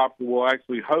 Apopka will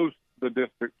actually host the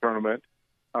district tournament.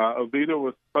 Oviedo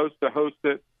was supposed to host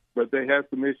it, but they had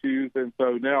some issues, and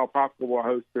so now Apopka will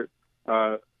host it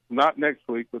not next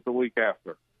week, but the week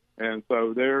after. And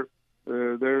so they're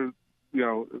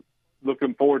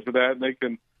looking forward to that,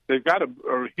 and they've got a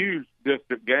huge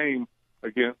district game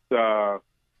against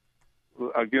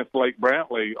Lake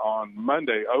Brantley on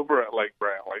Monday over at Lake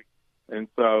Brantley, and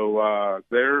so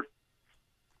that's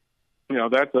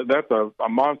a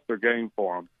monster game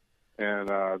for them, and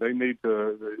they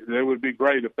would be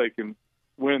great if they can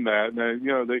win that.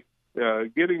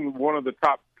 And getting one of the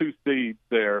top 2 seeds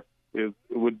there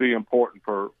would be important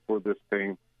for this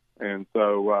team, and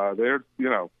so I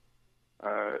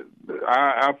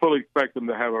fully expect them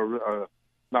to have a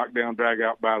knockdown,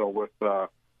 drag-out battle with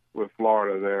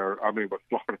Florida there. I mean, with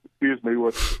Florida, excuse me,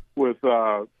 with Lake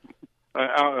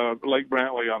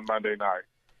Brantley on Monday night.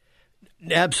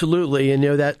 Absolutely, and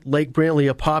that Lake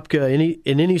Brantley Apopka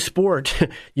in any sport,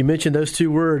 you mentioned those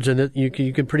 2 words, and you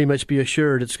can pretty much be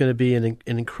assured it's going to be an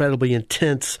incredibly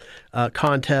intense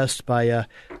contest by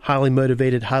highly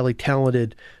motivated, highly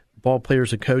talented ball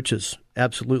players and coaches.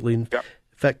 Absolutely. Yep.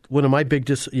 In fact, one of my big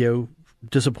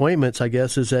disappointments, I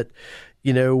guess, is that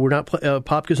we're not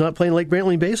Apopka's not playing Lake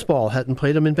Brantley baseball. Hadn't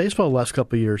played them in baseball the last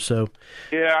couple of years. So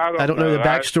yeah, I don't know the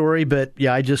backstory, but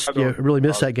yeah, I just really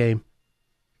miss that game.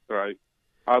 Right.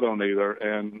 I don't either.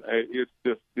 And it's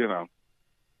just,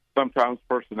 sometimes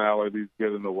personalities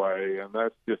get in the way, and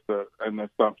that's just an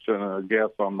assumption and a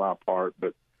guess on my part.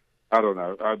 But I don't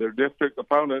know. They're district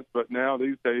opponents, but now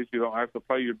these days you don't have to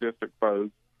play your district foes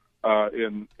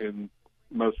in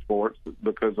most sports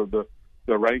because of the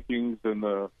rankings and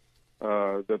that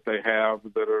they have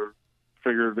that are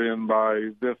figured in by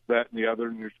this, that, and the other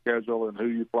in your schedule, and who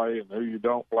you play and who you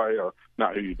don't play, or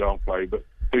not who you don't play, but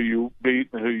who you beat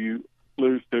and who you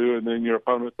lose to, and then your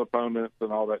opponent's opponents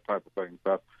and all that type of thing.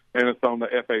 So, and it's on the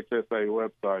FHSA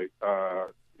website.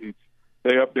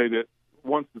 They update it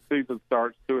once the season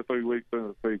starts, 2 or 3 weeks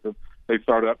into the season. They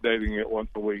start updating it once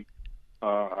a week.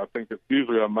 I think it's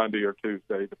usually on Monday or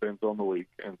Tuesday, depends on the week.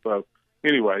 And so,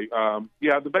 anyway,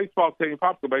 the baseball team,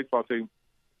 Apopka baseball team,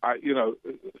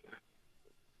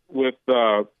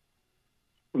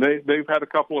 they've had a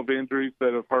couple of injuries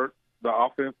that have hurt the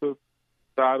offensive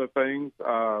side of things,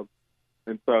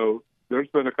 and so there's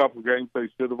been a couple of games they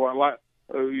should have won.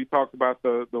 You talked about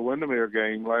the Windermere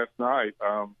game last night.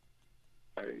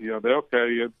 They'll tell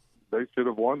you they should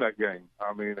have won that game.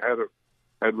 I mean,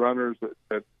 had runners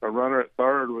at a runner at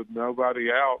third with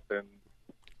nobody out and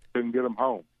couldn't get them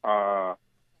home.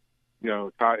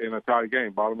 In a tie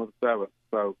game, bottom of the 7th.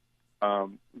 So,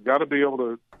 got to be able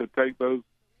to take those.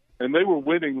 And they were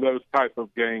winning those type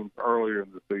of games earlier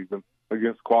in the season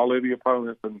against quality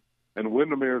opponents, and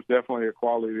Windermere is definitely a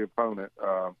quality opponent.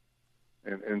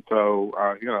 And so,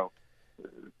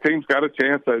 teams got a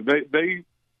chance. They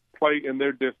play in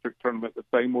their district tournament the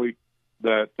same week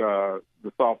that the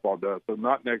softball does. So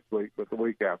not next week, but the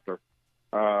week after.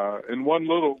 And one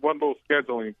little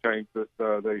scheduling change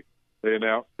that they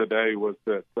announced today was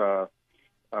that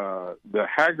the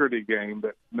Hagerty game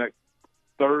that's next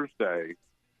Thursday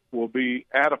will be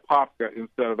at Apopka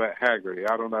instead of at Hagerty.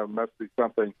 I don't know. It must be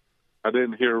something. I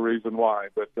didn't hear a reason why,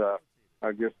 but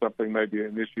I guess something may be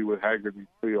an issue with Hagerty's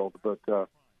field. But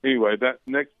anyway, that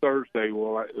next Thursday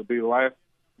will be the last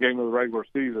game of the regular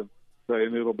season,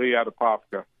 and it'll be at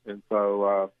Apopka. And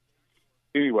so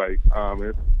anyway,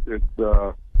 it'll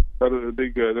be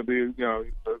good. It'll be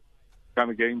the kind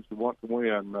of games you want to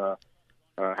win.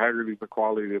 Hagerty's a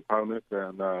quality opponent,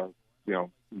 and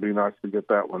it'd be nice to get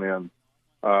that one in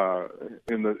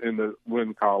the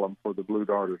win column for the Blue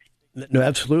Darters. No,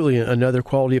 absolutely. Another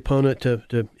quality opponent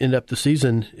to end up the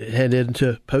season, head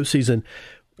into postseason.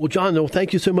 Well, John,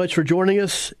 thank you so much for joining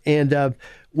us. And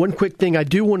one quick thing, I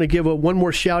do want to give one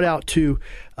more shout out to,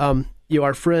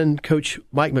 our friend Coach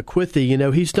Mike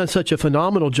McQuithy, he's done such a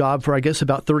phenomenal job for, I guess,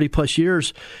 about 30 plus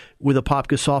years with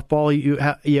Apopka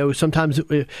softball. Sometimes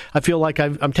I feel like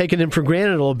I'm taking him for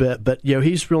granted a little bit, but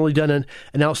he's really done an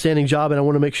outstanding job, and I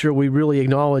want to make sure we really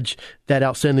acknowledge that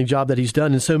outstanding job that he's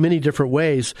done in so many different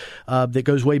ways that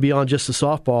goes way beyond just the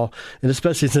softball, and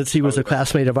especially since he was a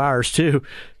classmate of ours too.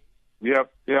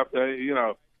 Yep.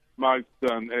 Mike's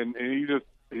done, and he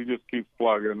just keeps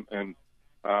plugging, and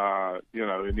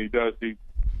and he does.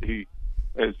 He,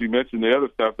 as you mentioned, the other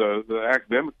stuff, the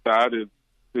academic side is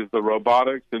the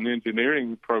robotics and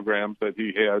engineering programs that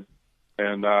he had,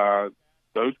 and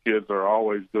those kids are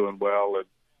always doing well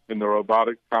in the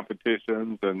robotics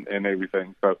competitions and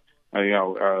everything. So,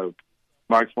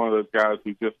 Mike's one of those guys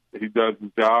who he does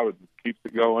his job and keeps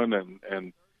it going,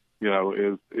 and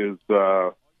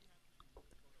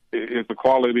is a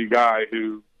quality guy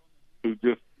who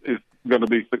just is going to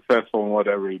be successful in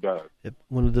whatever he does.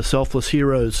 One of the selfless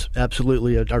heroes,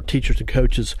 absolutely, our teachers and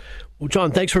coaches. Well,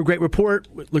 John, thanks for a great report.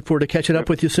 Look forward to catching up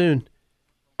with you soon.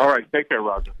 All right. Take care,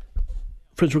 Roger.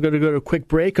 Friends, we're going to go to a quick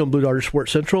break on Blue Darter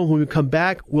Sports Central. When we come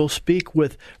back, we'll speak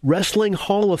with Wrestling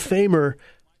Hall of Famer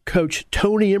Coach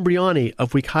Tony Imbriani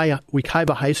of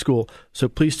Wekiva High School. So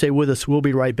please stay with us. We'll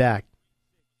be right back.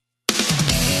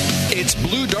 It's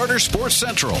Blue Darter Sports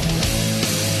Central.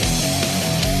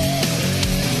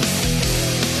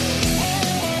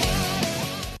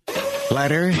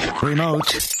 Ladder,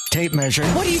 remote, tape measure.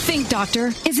 What do you think, Doctor?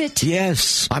 Is it?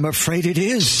 Yes, I'm afraid it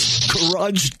is.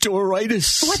 Garage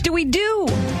dooritis. What do we do?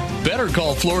 Better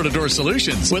call Florida Door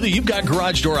Solutions. Whether you've got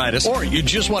garage dooritis or you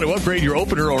just want to upgrade your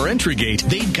opener or entry gate,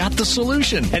 they've got the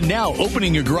solution. And now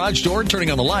opening your garage door, turning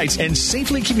on the lights, and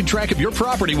safely keeping track of your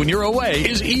property when you're away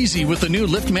is easy with the new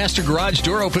LiftMaster Garage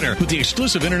Door Opener with the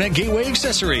exclusive Internet Gateway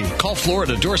accessory. Call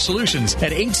Florida Door Solutions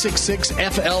at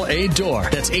 866-FLA-DOOR.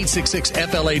 That's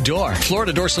 866-FLA-DOOR.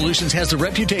 Florida Door Solutions has the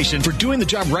reputation for doing the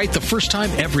job right the first time,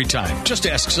 every time. Just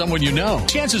ask someone you know.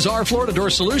 Chances are Florida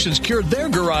Door Solutions cured their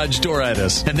garage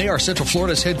dooritis. And they are Central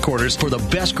Florida's headquarters for the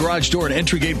best garage door and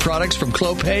entry gate products from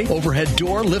Clopay, Overhead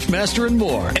Door, LiftMaster, and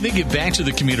more. And they give back to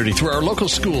the community through our local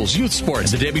schools, youth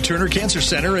sports, the Debbie Turner Cancer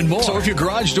Center, and more. So if your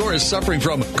garage door is suffering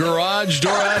from garage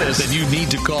dooritis, then you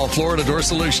need to call Florida Door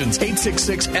Solutions,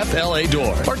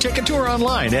 866-FLA-DOOR. Or take a tour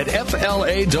online at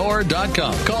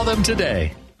FLADoor.com. Call them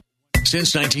today.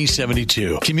 Since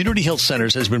 1972, Community Health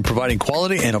Centers has been providing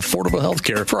quality and affordable health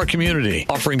care for our community,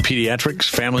 offering pediatrics,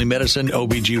 family medicine,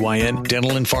 OBGYN,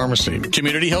 dental, and pharmacy.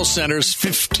 Community Health Centers'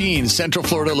 15 Central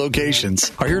Florida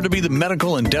locations are here to be the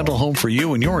medical and dental home for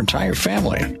you and your entire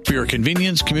family. For your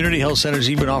convenience, Community Health Centers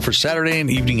even offers Saturday and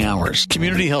evening hours.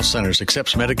 Community Health Centers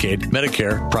accepts Medicaid,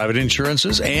 Medicare, private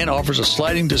insurances, and offers a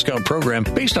sliding discount program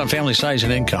based on family size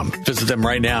and income. Visit them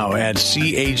right now at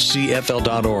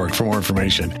chcfl.org for more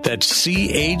information. That's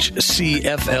chcfl.org.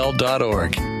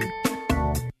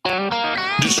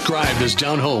 Described as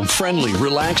down home, friendly,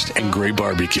 relaxed, and great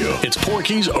barbecue. It's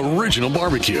Porky's Original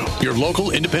Barbecue, your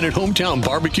local independent hometown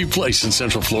barbecue place in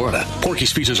Central Florida.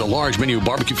 Porky's features a large menu of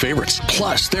barbecue favorites.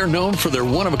 Plus, they're known for their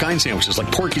one-of-a-kind sandwiches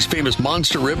like Porky's famous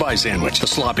Monster Ribeye Sandwich, the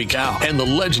Sloppy Cow, and the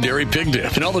legendary Pig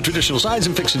Dip, and all the traditional sides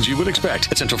and fixings you would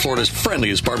expect at Central Florida's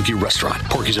friendliest barbecue restaurant.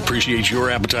 Porky's appreciates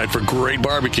your appetite for great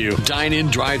barbecue.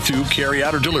 Dine-in, drive-through,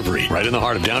 carry-out, or delivery right in the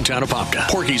heart of downtown Apopka.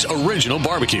 Porky's Original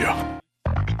Barbecue.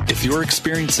 If you're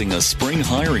experiencing a spring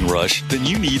hiring rush, then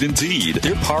you need Indeed.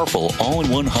 Their powerful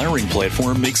all-in-one hiring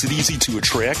platform makes it easy to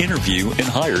attract, interview, and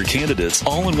hire candidates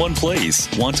all in one place.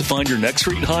 Want to find your next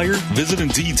great hire? Visit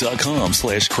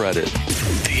Indeed.com/credit.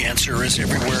 The Answer is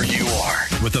everywhere you are.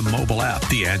 With the mobile app,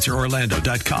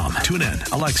 TheAnswerOrlando.com. Tune in,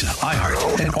 Alexa,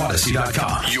 iHeart, and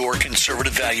Odyssey.com. Your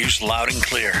conservative values loud and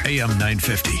clear. AM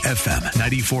 950, FM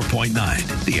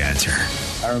 94.9. The Answer.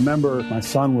 I remember my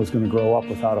son was going to grow up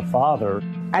without a father.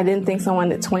 I didn't think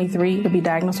someone at 23 would be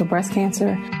diagnosed with breast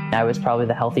cancer. I was probably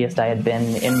the healthiest I had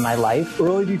been in my life.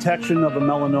 Early detection of a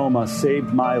melanoma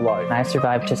saved my life. I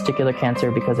survived testicular cancer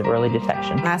because of early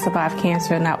detection. I survived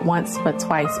cancer not once but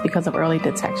twice because of early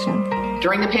detection.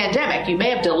 During the pandemic, you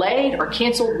may have delayed or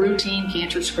canceled routine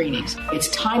cancer screenings. It's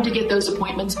time to get those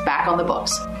appointments back on the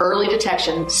books. Early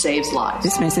detection saves lives.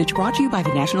 This message brought to you by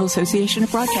the National Association of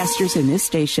Broadcasters and this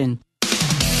station.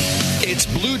 It's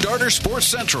Blue Darter Sports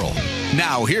Central.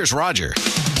 Now, here's Roger.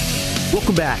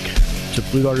 Welcome back to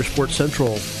Blue Darter Sports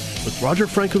Central with Roger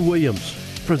Franklin Williams.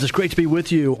 Friends, it's great to be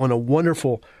with you on a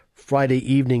wonderful Friday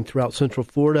evening throughout Central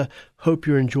Florida. Hope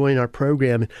you're enjoying our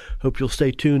program. Hope you'll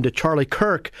stay tuned to Charlie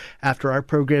Kirk after our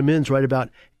program ends right about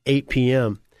 8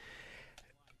 p.m.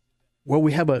 Well,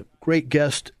 we have a great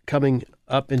guest coming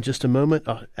up in just a moment,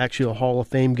 actually a Hall of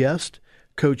Fame guest,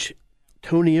 Coach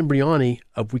Tony Imbriani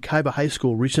of Wekiva High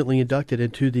School, recently inducted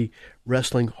into the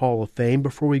Wrestling Hall of Fame.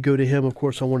 Before we go to him, of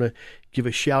course, I want to give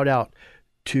a shout-out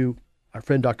to our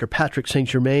friend Dr. Patrick St.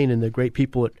 Germain and the great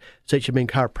people at St. Germain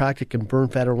Chiropractic in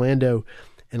Burnfat, Orlando,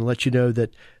 and let you know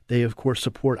that they, of course,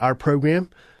 support our program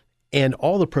and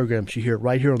all the programs you hear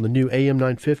right here on the new AM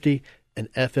 950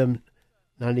 and FM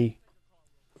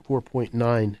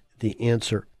 94.9, The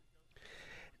Answer.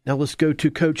 Now let's go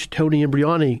to Coach Tony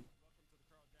Imbriani.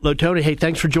 Hello, Tony. Hey,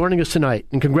 thanks for joining us tonight,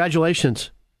 and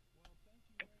congratulations.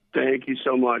 Thank you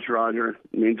so much, Roger.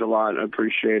 It means a lot. I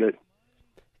appreciate it.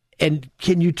 And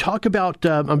can you talk about?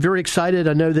 I'm very excited.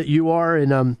 I know that you are,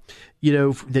 and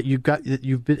that you've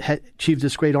achieved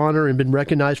this great honor and been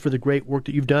recognized for the great work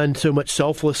that you've done. So much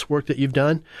selfless work that you've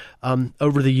done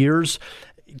over the years.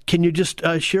 Can you just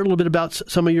share a little bit about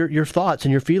some of your thoughts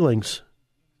and your feelings?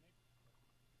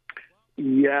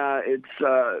 Yeah, it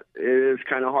is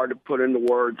kind of hard to put into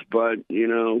words, but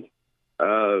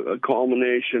a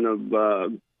culmination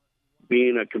of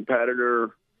being a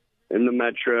competitor in the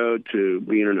Metro to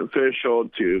being an official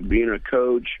to being a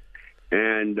coach,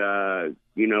 and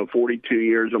 42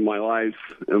 years of my life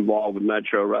involved with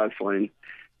Metro Wrestling,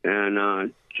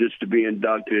 and just to be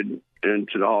inducted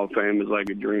into the Hall of Fame is like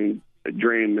a dream.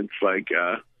 It's like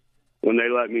when they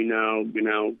let me know,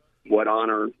 what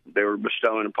honor they were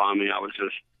bestowing upon me, I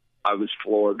was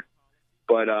floored.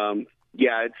 But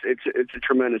it's a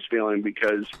tremendous feeling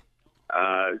because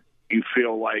you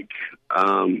feel like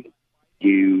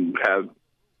you have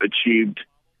achieved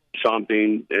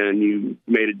something and you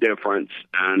made a difference,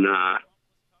 and I'm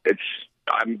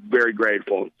very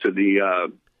grateful to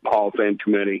the Hall of Fame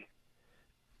committee.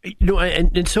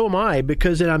 And so am I,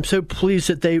 because I'm so pleased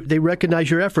that they recognize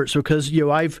your efforts, because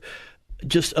I've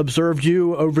just observed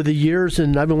you over the years,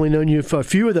 and I've only known you for a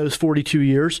few of those 42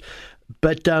 years.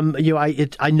 But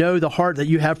I know the heart that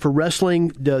you have for wrestling,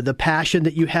 the passion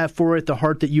that you have for it, the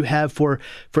heart that you have for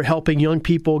helping young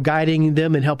people, guiding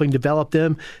them and helping develop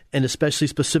them, and especially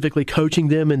specifically coaching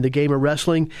them in the game of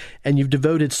wrestling. And you've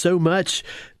devoted so much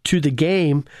to the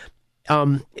game.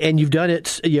 And you've done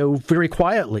it, very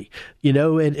quietly, and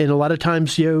a lot of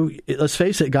times, let's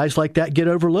face it, guys like that get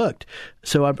overlooked.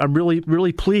 So I'm really,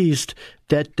 really pleased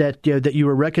that you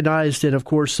were recognized, and of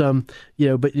course, but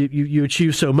you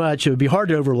achieved so much, it would be hard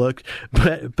to overlook.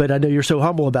 But I know you're so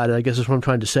humble about it. I guess that's what I'm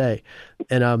trying to say.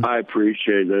 And I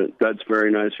appreciate it. That's very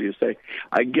nice of you to say.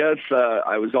 I guess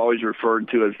I was always referred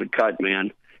to as the cut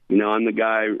man. I'm the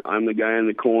guy in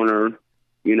the corner.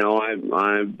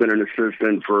 I've been an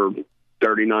assistant for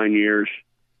 39 years,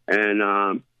 and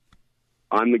I'm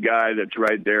the guy that's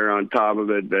right there on top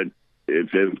of it, that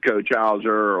if Coach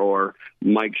Hauser or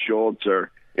Mike Schultz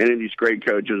or any of these great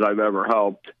coaches I've ever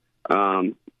helped,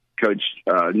 Coach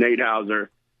Nate Hauser,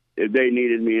 if they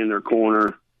needed me in their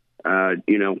corner,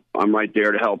 I'm right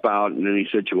there to help out in any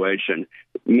situation.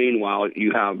 Meanwhile,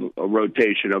 you have a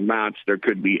rotation of mats. There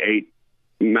could be 8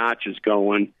 matches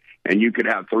going, and you could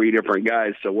have 3 different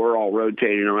guys, so we're all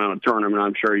rotating around a tournament.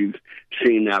 I'm sure you've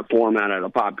seen that format at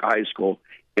Apopka High School,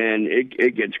 and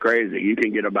it gets crazy. You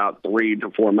can get about 3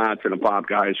 to 4 mats in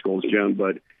Apopka High School's gym,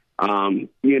 but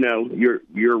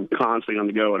you're constantly on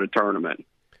the go at a tournament.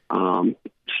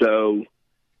 So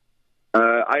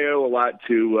I owe a lot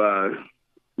to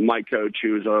my coach,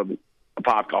 who's a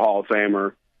Apopka Hall of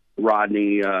Famer,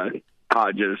 Rodney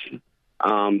Hodges.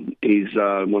 He's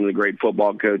one of the great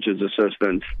football coaches'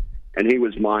 assistants, and he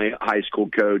was my high school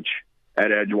coach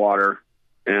at Edgewater,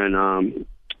 and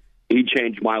he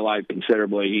changed my life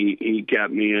considerably. He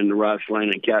kept me into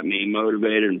wrestling and kept me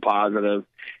motivated and positive,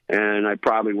 and I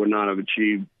probably would not have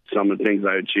achieved some of the things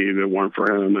I achieved if it weren't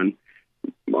for him. And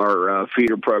our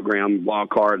feeder program,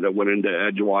 Lockhart, that went into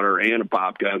Edgewater and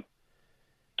Apopka,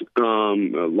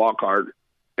 Lockhart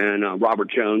and Robert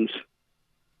Jones.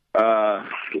 So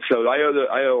I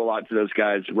owe a lot to those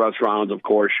guys. Russ Rollins, of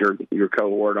course, your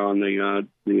cohort on the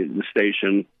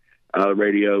station,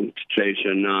 radio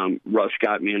station. Russ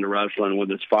got me into wrestling with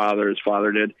his father. His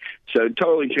father did. So it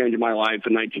totally changed my life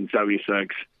in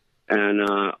 1976. And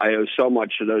I owe so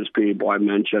much to those people I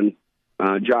mentioned,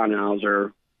 John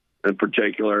Hauser in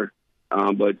particular.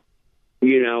 But,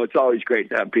 it's always great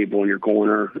to have people in your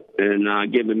corner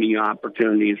and giving me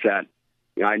opportunities that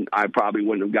I probably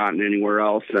wouldn't have gotten anywhere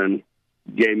else, and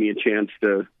gave me a chance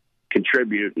to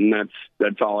contribute, and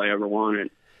that's all I ever wanted.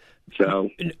 So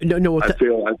I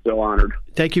feel honored.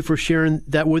 Thank you for sharing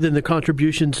that within the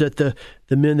contributions that the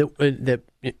men that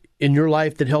in your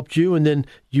life that helped you, and then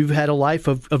you've had a life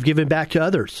of giving back to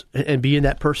others and being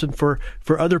that person for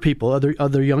other people,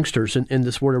 other youngsters in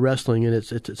the sport of wrestling. And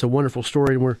it's a wonderful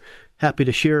story, and we're happy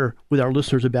to share with our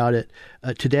listeners about it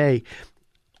today.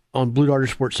 on Blue Darter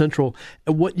Sports Central.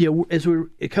 And what as we're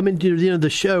coming to the end of the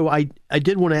show, I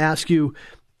did want to ask you,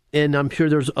 and I'm sure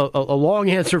there's a long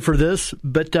answer for this,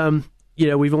 but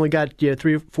we've only got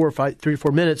 3 or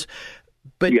 4 minutes.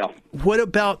 But what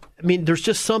about? I mean, there's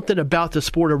just something about the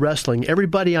sport of wrestling.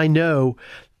 Everybody I know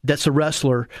that's a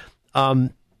wrestler,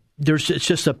 it's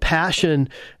just a passion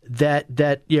that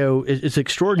is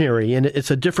extraordinary, and it's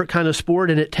a different kind of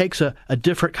sport, and it takes a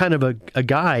different kind of a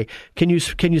guy. Can you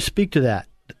speak to that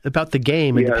about the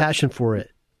game and the passion for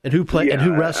it, and who and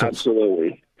who wrestles?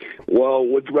 Absolutely. Well,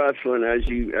 with wrestling, as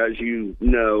you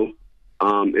know,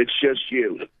 it's just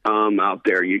you out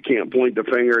there. You can't point the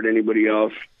finger at anybody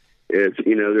else. It's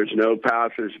there's no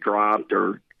passes dropped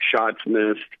or shots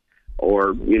missed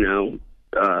or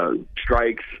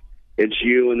strikes. It's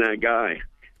you and that guy.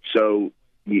 So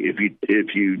if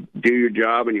you do your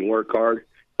job and you work hard,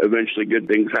 eventually good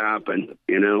things happen.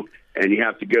 And you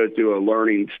have to go through a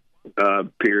learning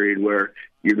period where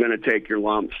you're going to take your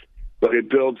lumps. But it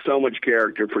builds so much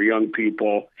character for young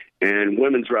people. And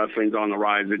women's wrestling's on the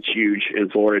rise. It's huge in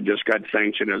Florida. Just got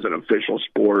sanctioned as an official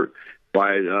sport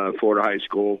by Florida High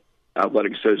School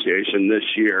Athletic Association this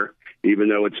year. Even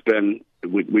though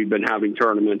we've been having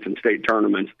tournaments and state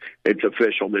tournaments, it's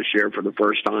official this year for the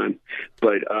first time.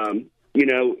 But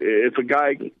if a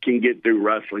guy can get through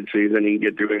wrestling season, he can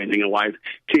get through anything in life.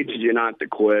 Teaches you not to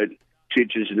quit.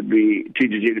 Teaches you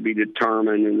to be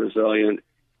determined and resilient,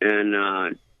 and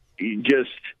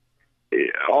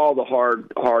all the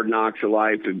hard knocks of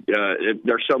life.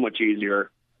 They're so much easier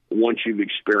once you've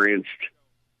experienced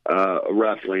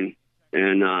wrestling,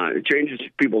 and it changes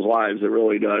people's lives. It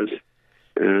really does,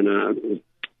 and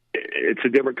it's a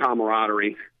different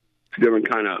camaraderie. It's a different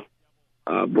kind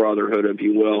of brotherhood, if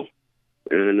you will,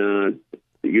 and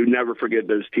you never forget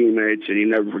those teammates, and you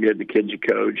never forget the kids you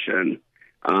coach. And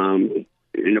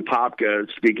in Apopka,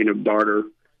 speaking of darter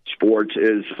sports,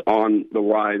 is on the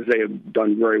rise. They have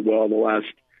done very well the last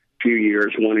few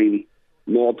years, winning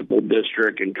multiple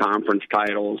district and conference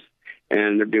titles,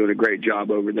 and they're doing a great job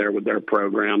over there with their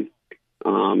program.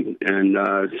 And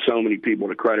so many people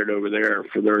to credit over there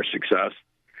for their success.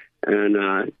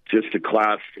 And just a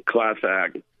class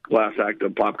act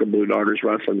of Apopka Blue Darters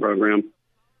wrestling program.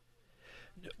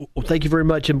 Well, thank you very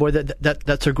much. And boy,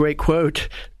 that's a great quote.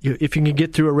 If you can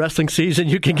get through a wrestling season,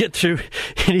 you can get through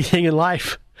anything in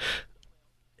life.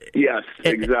 Yes,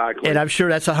 exactly. And I'm sure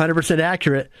that's 100%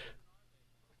 accurate.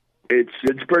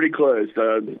 It's pretty close.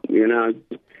 I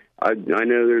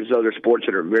know there's other sports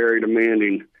that are very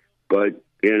demanding, but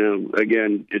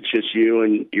again, it's just you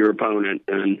and your opponent,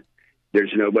 and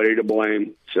there's nobody to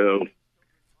blame. So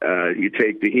you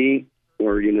take the heat,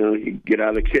 or you get out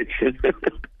of the kitchen,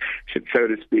 so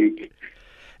to speak.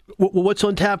 Well, what's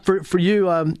on tap for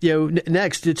you?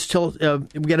 Next, it's still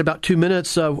we got about 2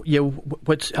 minutes. How's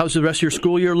the rest of your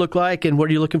school year look like, and what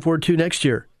are you looking forward to next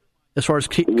year, as far as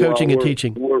coaching and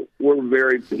teaching? We're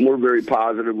very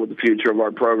positive with the future of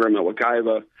our program at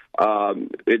Wekiva.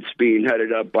 It's being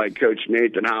headed up by Coach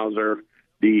Nathan Hauser,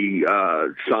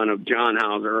 the son of John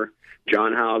Hauser.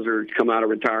 John Hauser's come out of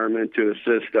retirement to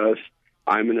assist us.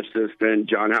 I'm an assistant.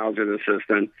 John Hauser's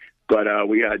assistant. But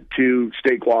we had 2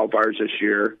 state qualifiers this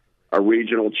year, a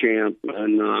regional champ,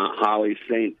 and Holly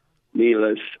St.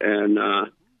 Nelis and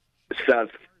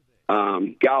Seth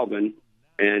Galvin.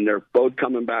 And they're both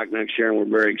coming back next year, and we're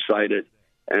very excited.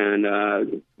 And,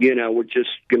 we're just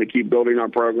going to keep building our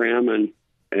program,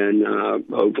 and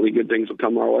hopefully good things will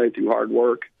come our way through hard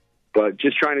work. But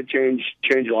just trying to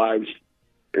change lives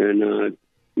and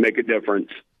make a difference.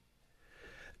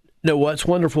 No, well, it's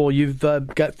wonderful. You've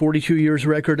got 42 years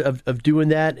record of doing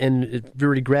that, and it's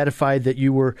very gratified that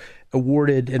you were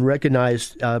awarded and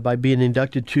recognized by being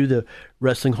inducted to the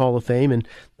Wrestling Hall of Fame. And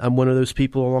I'm one of those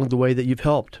people along the way that you've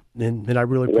helped, and I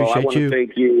really appreciate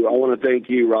you. I want to thank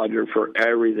you, Roger, for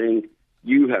everything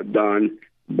you have done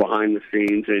behind the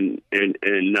scenes, and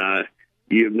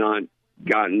you have not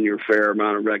gotten your fair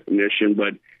amount of recognition,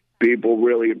 but people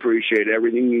really appreciate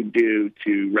everything you do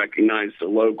to recognize the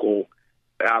local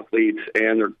athletes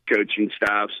and their coaching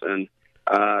staffs, and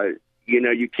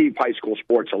you keep high school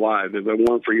sports alive. If it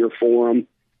weren't for your forum,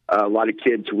 a lot of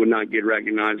kids would not get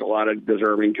recognized. A lot of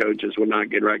deserving coaches would not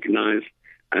get recognized,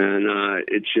 and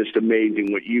it's just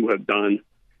amazing what you have done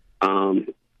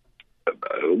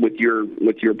with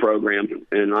your program.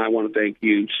 And I want to thank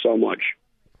you so much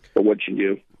for what you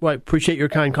do. Well, I appreciate your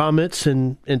kind comments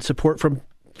and support from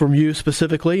you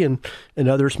specifically, and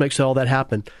others makes all that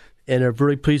happen. And I'm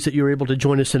very pleased that you were able to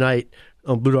join us tonight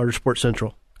on Blue Darter Sports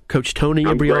Central. Coach Tony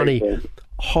Imbriani,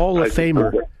 Hall of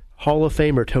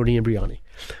Famer Tony Imbriani.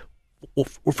 Well,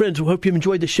 friends, we hope you've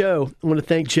enjoyed the show. I want to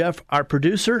thank Jeff, our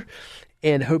producer,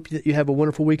 and hope that you have a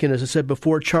wonderful weekend. As I said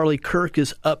before, Charlie Kirk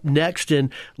is up next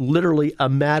in literally a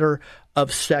matter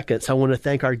of seconds. I want to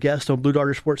thank our guest on Blue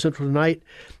Darter Sports Central tonight,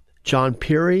 John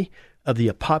Peary of the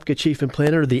Apopka Chief and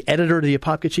Planter, the editor of the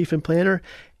Apopka Chief and Planter,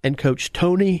 and Coach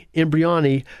Tony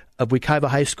Imbriani of Wekiva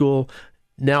High School,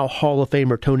 now Hall of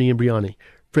Famer Tony Imbriani.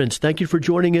 Friends, thank you for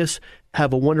joining us.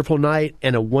 Have a wonderful night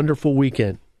and a wonderful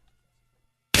weekend.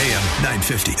 AM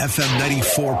 950, FM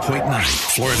 94.9,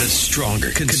 Florida's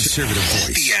stronger conservative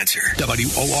voice. The Answer.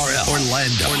 WORL.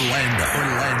 Orlando.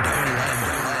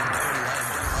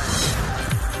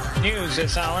 News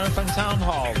this hour from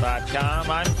townhall.com.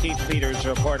 I'm Keith Peters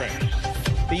reporting.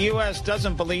 The U.S.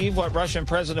 doesn't believe what Russian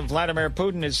President Vladimir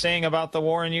Putin is saying about the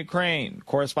war in Ukraine.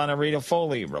 Correspondent Rita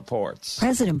Foley reports.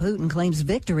 President Putin claims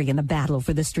victory in the battle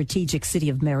for the strategic city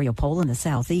of Mariupol in the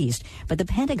southeast, but the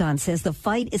Pentagon says the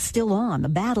fight is still on. The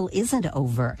battle isn't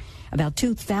over. About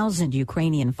 2,000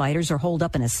 Ukrainian fighters are holed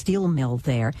up in a steel mill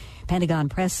there. Pentagon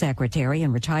press secretary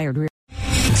and retired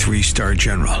Three-star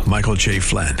General Michael J.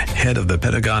 Flynn, head of the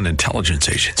Pentagon Intelligence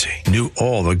Agency, knew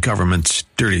all the government's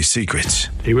dirty secrets.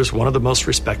 He was one of the most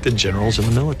respected generals in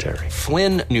the military.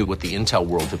 Flynn knew what the intel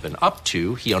world had been up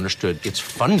to. He understood its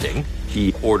funding.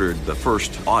 He ordered the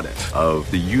first audit of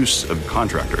the use of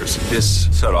contractors. This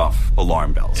set off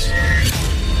alarm bells.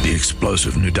 The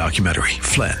explosive new documentary,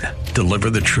 Flynn,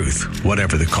 Deliver the Truth,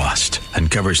 Whatever the Cost,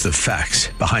 uncovers the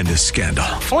facts behind this scandal.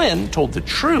 Flynn told the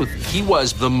truth. He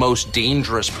was the most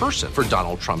dangerous person for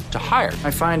Donald Trump to hire. I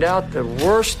find out the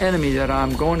worst enemy that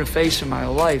I'm going to face in my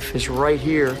life is right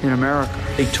here in America.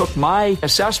 They took my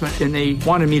assessment and they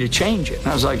wanted me to change it. And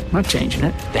I was like, I'm not changing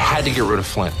it. They had to get rid of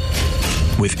Flynn.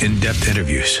 With in-depth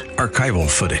interviews, archival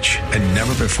footage, and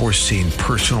never-before-seen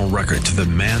personal records of the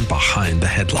man behind the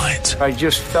headlines. I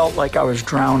just felt like I was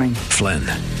drowning. Flynn,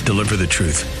 Deliver the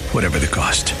Truth, Whatever the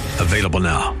Cost. Available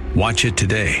now. Watch it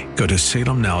today. Go to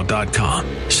salemnow.com.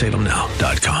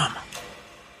 salemnow.com.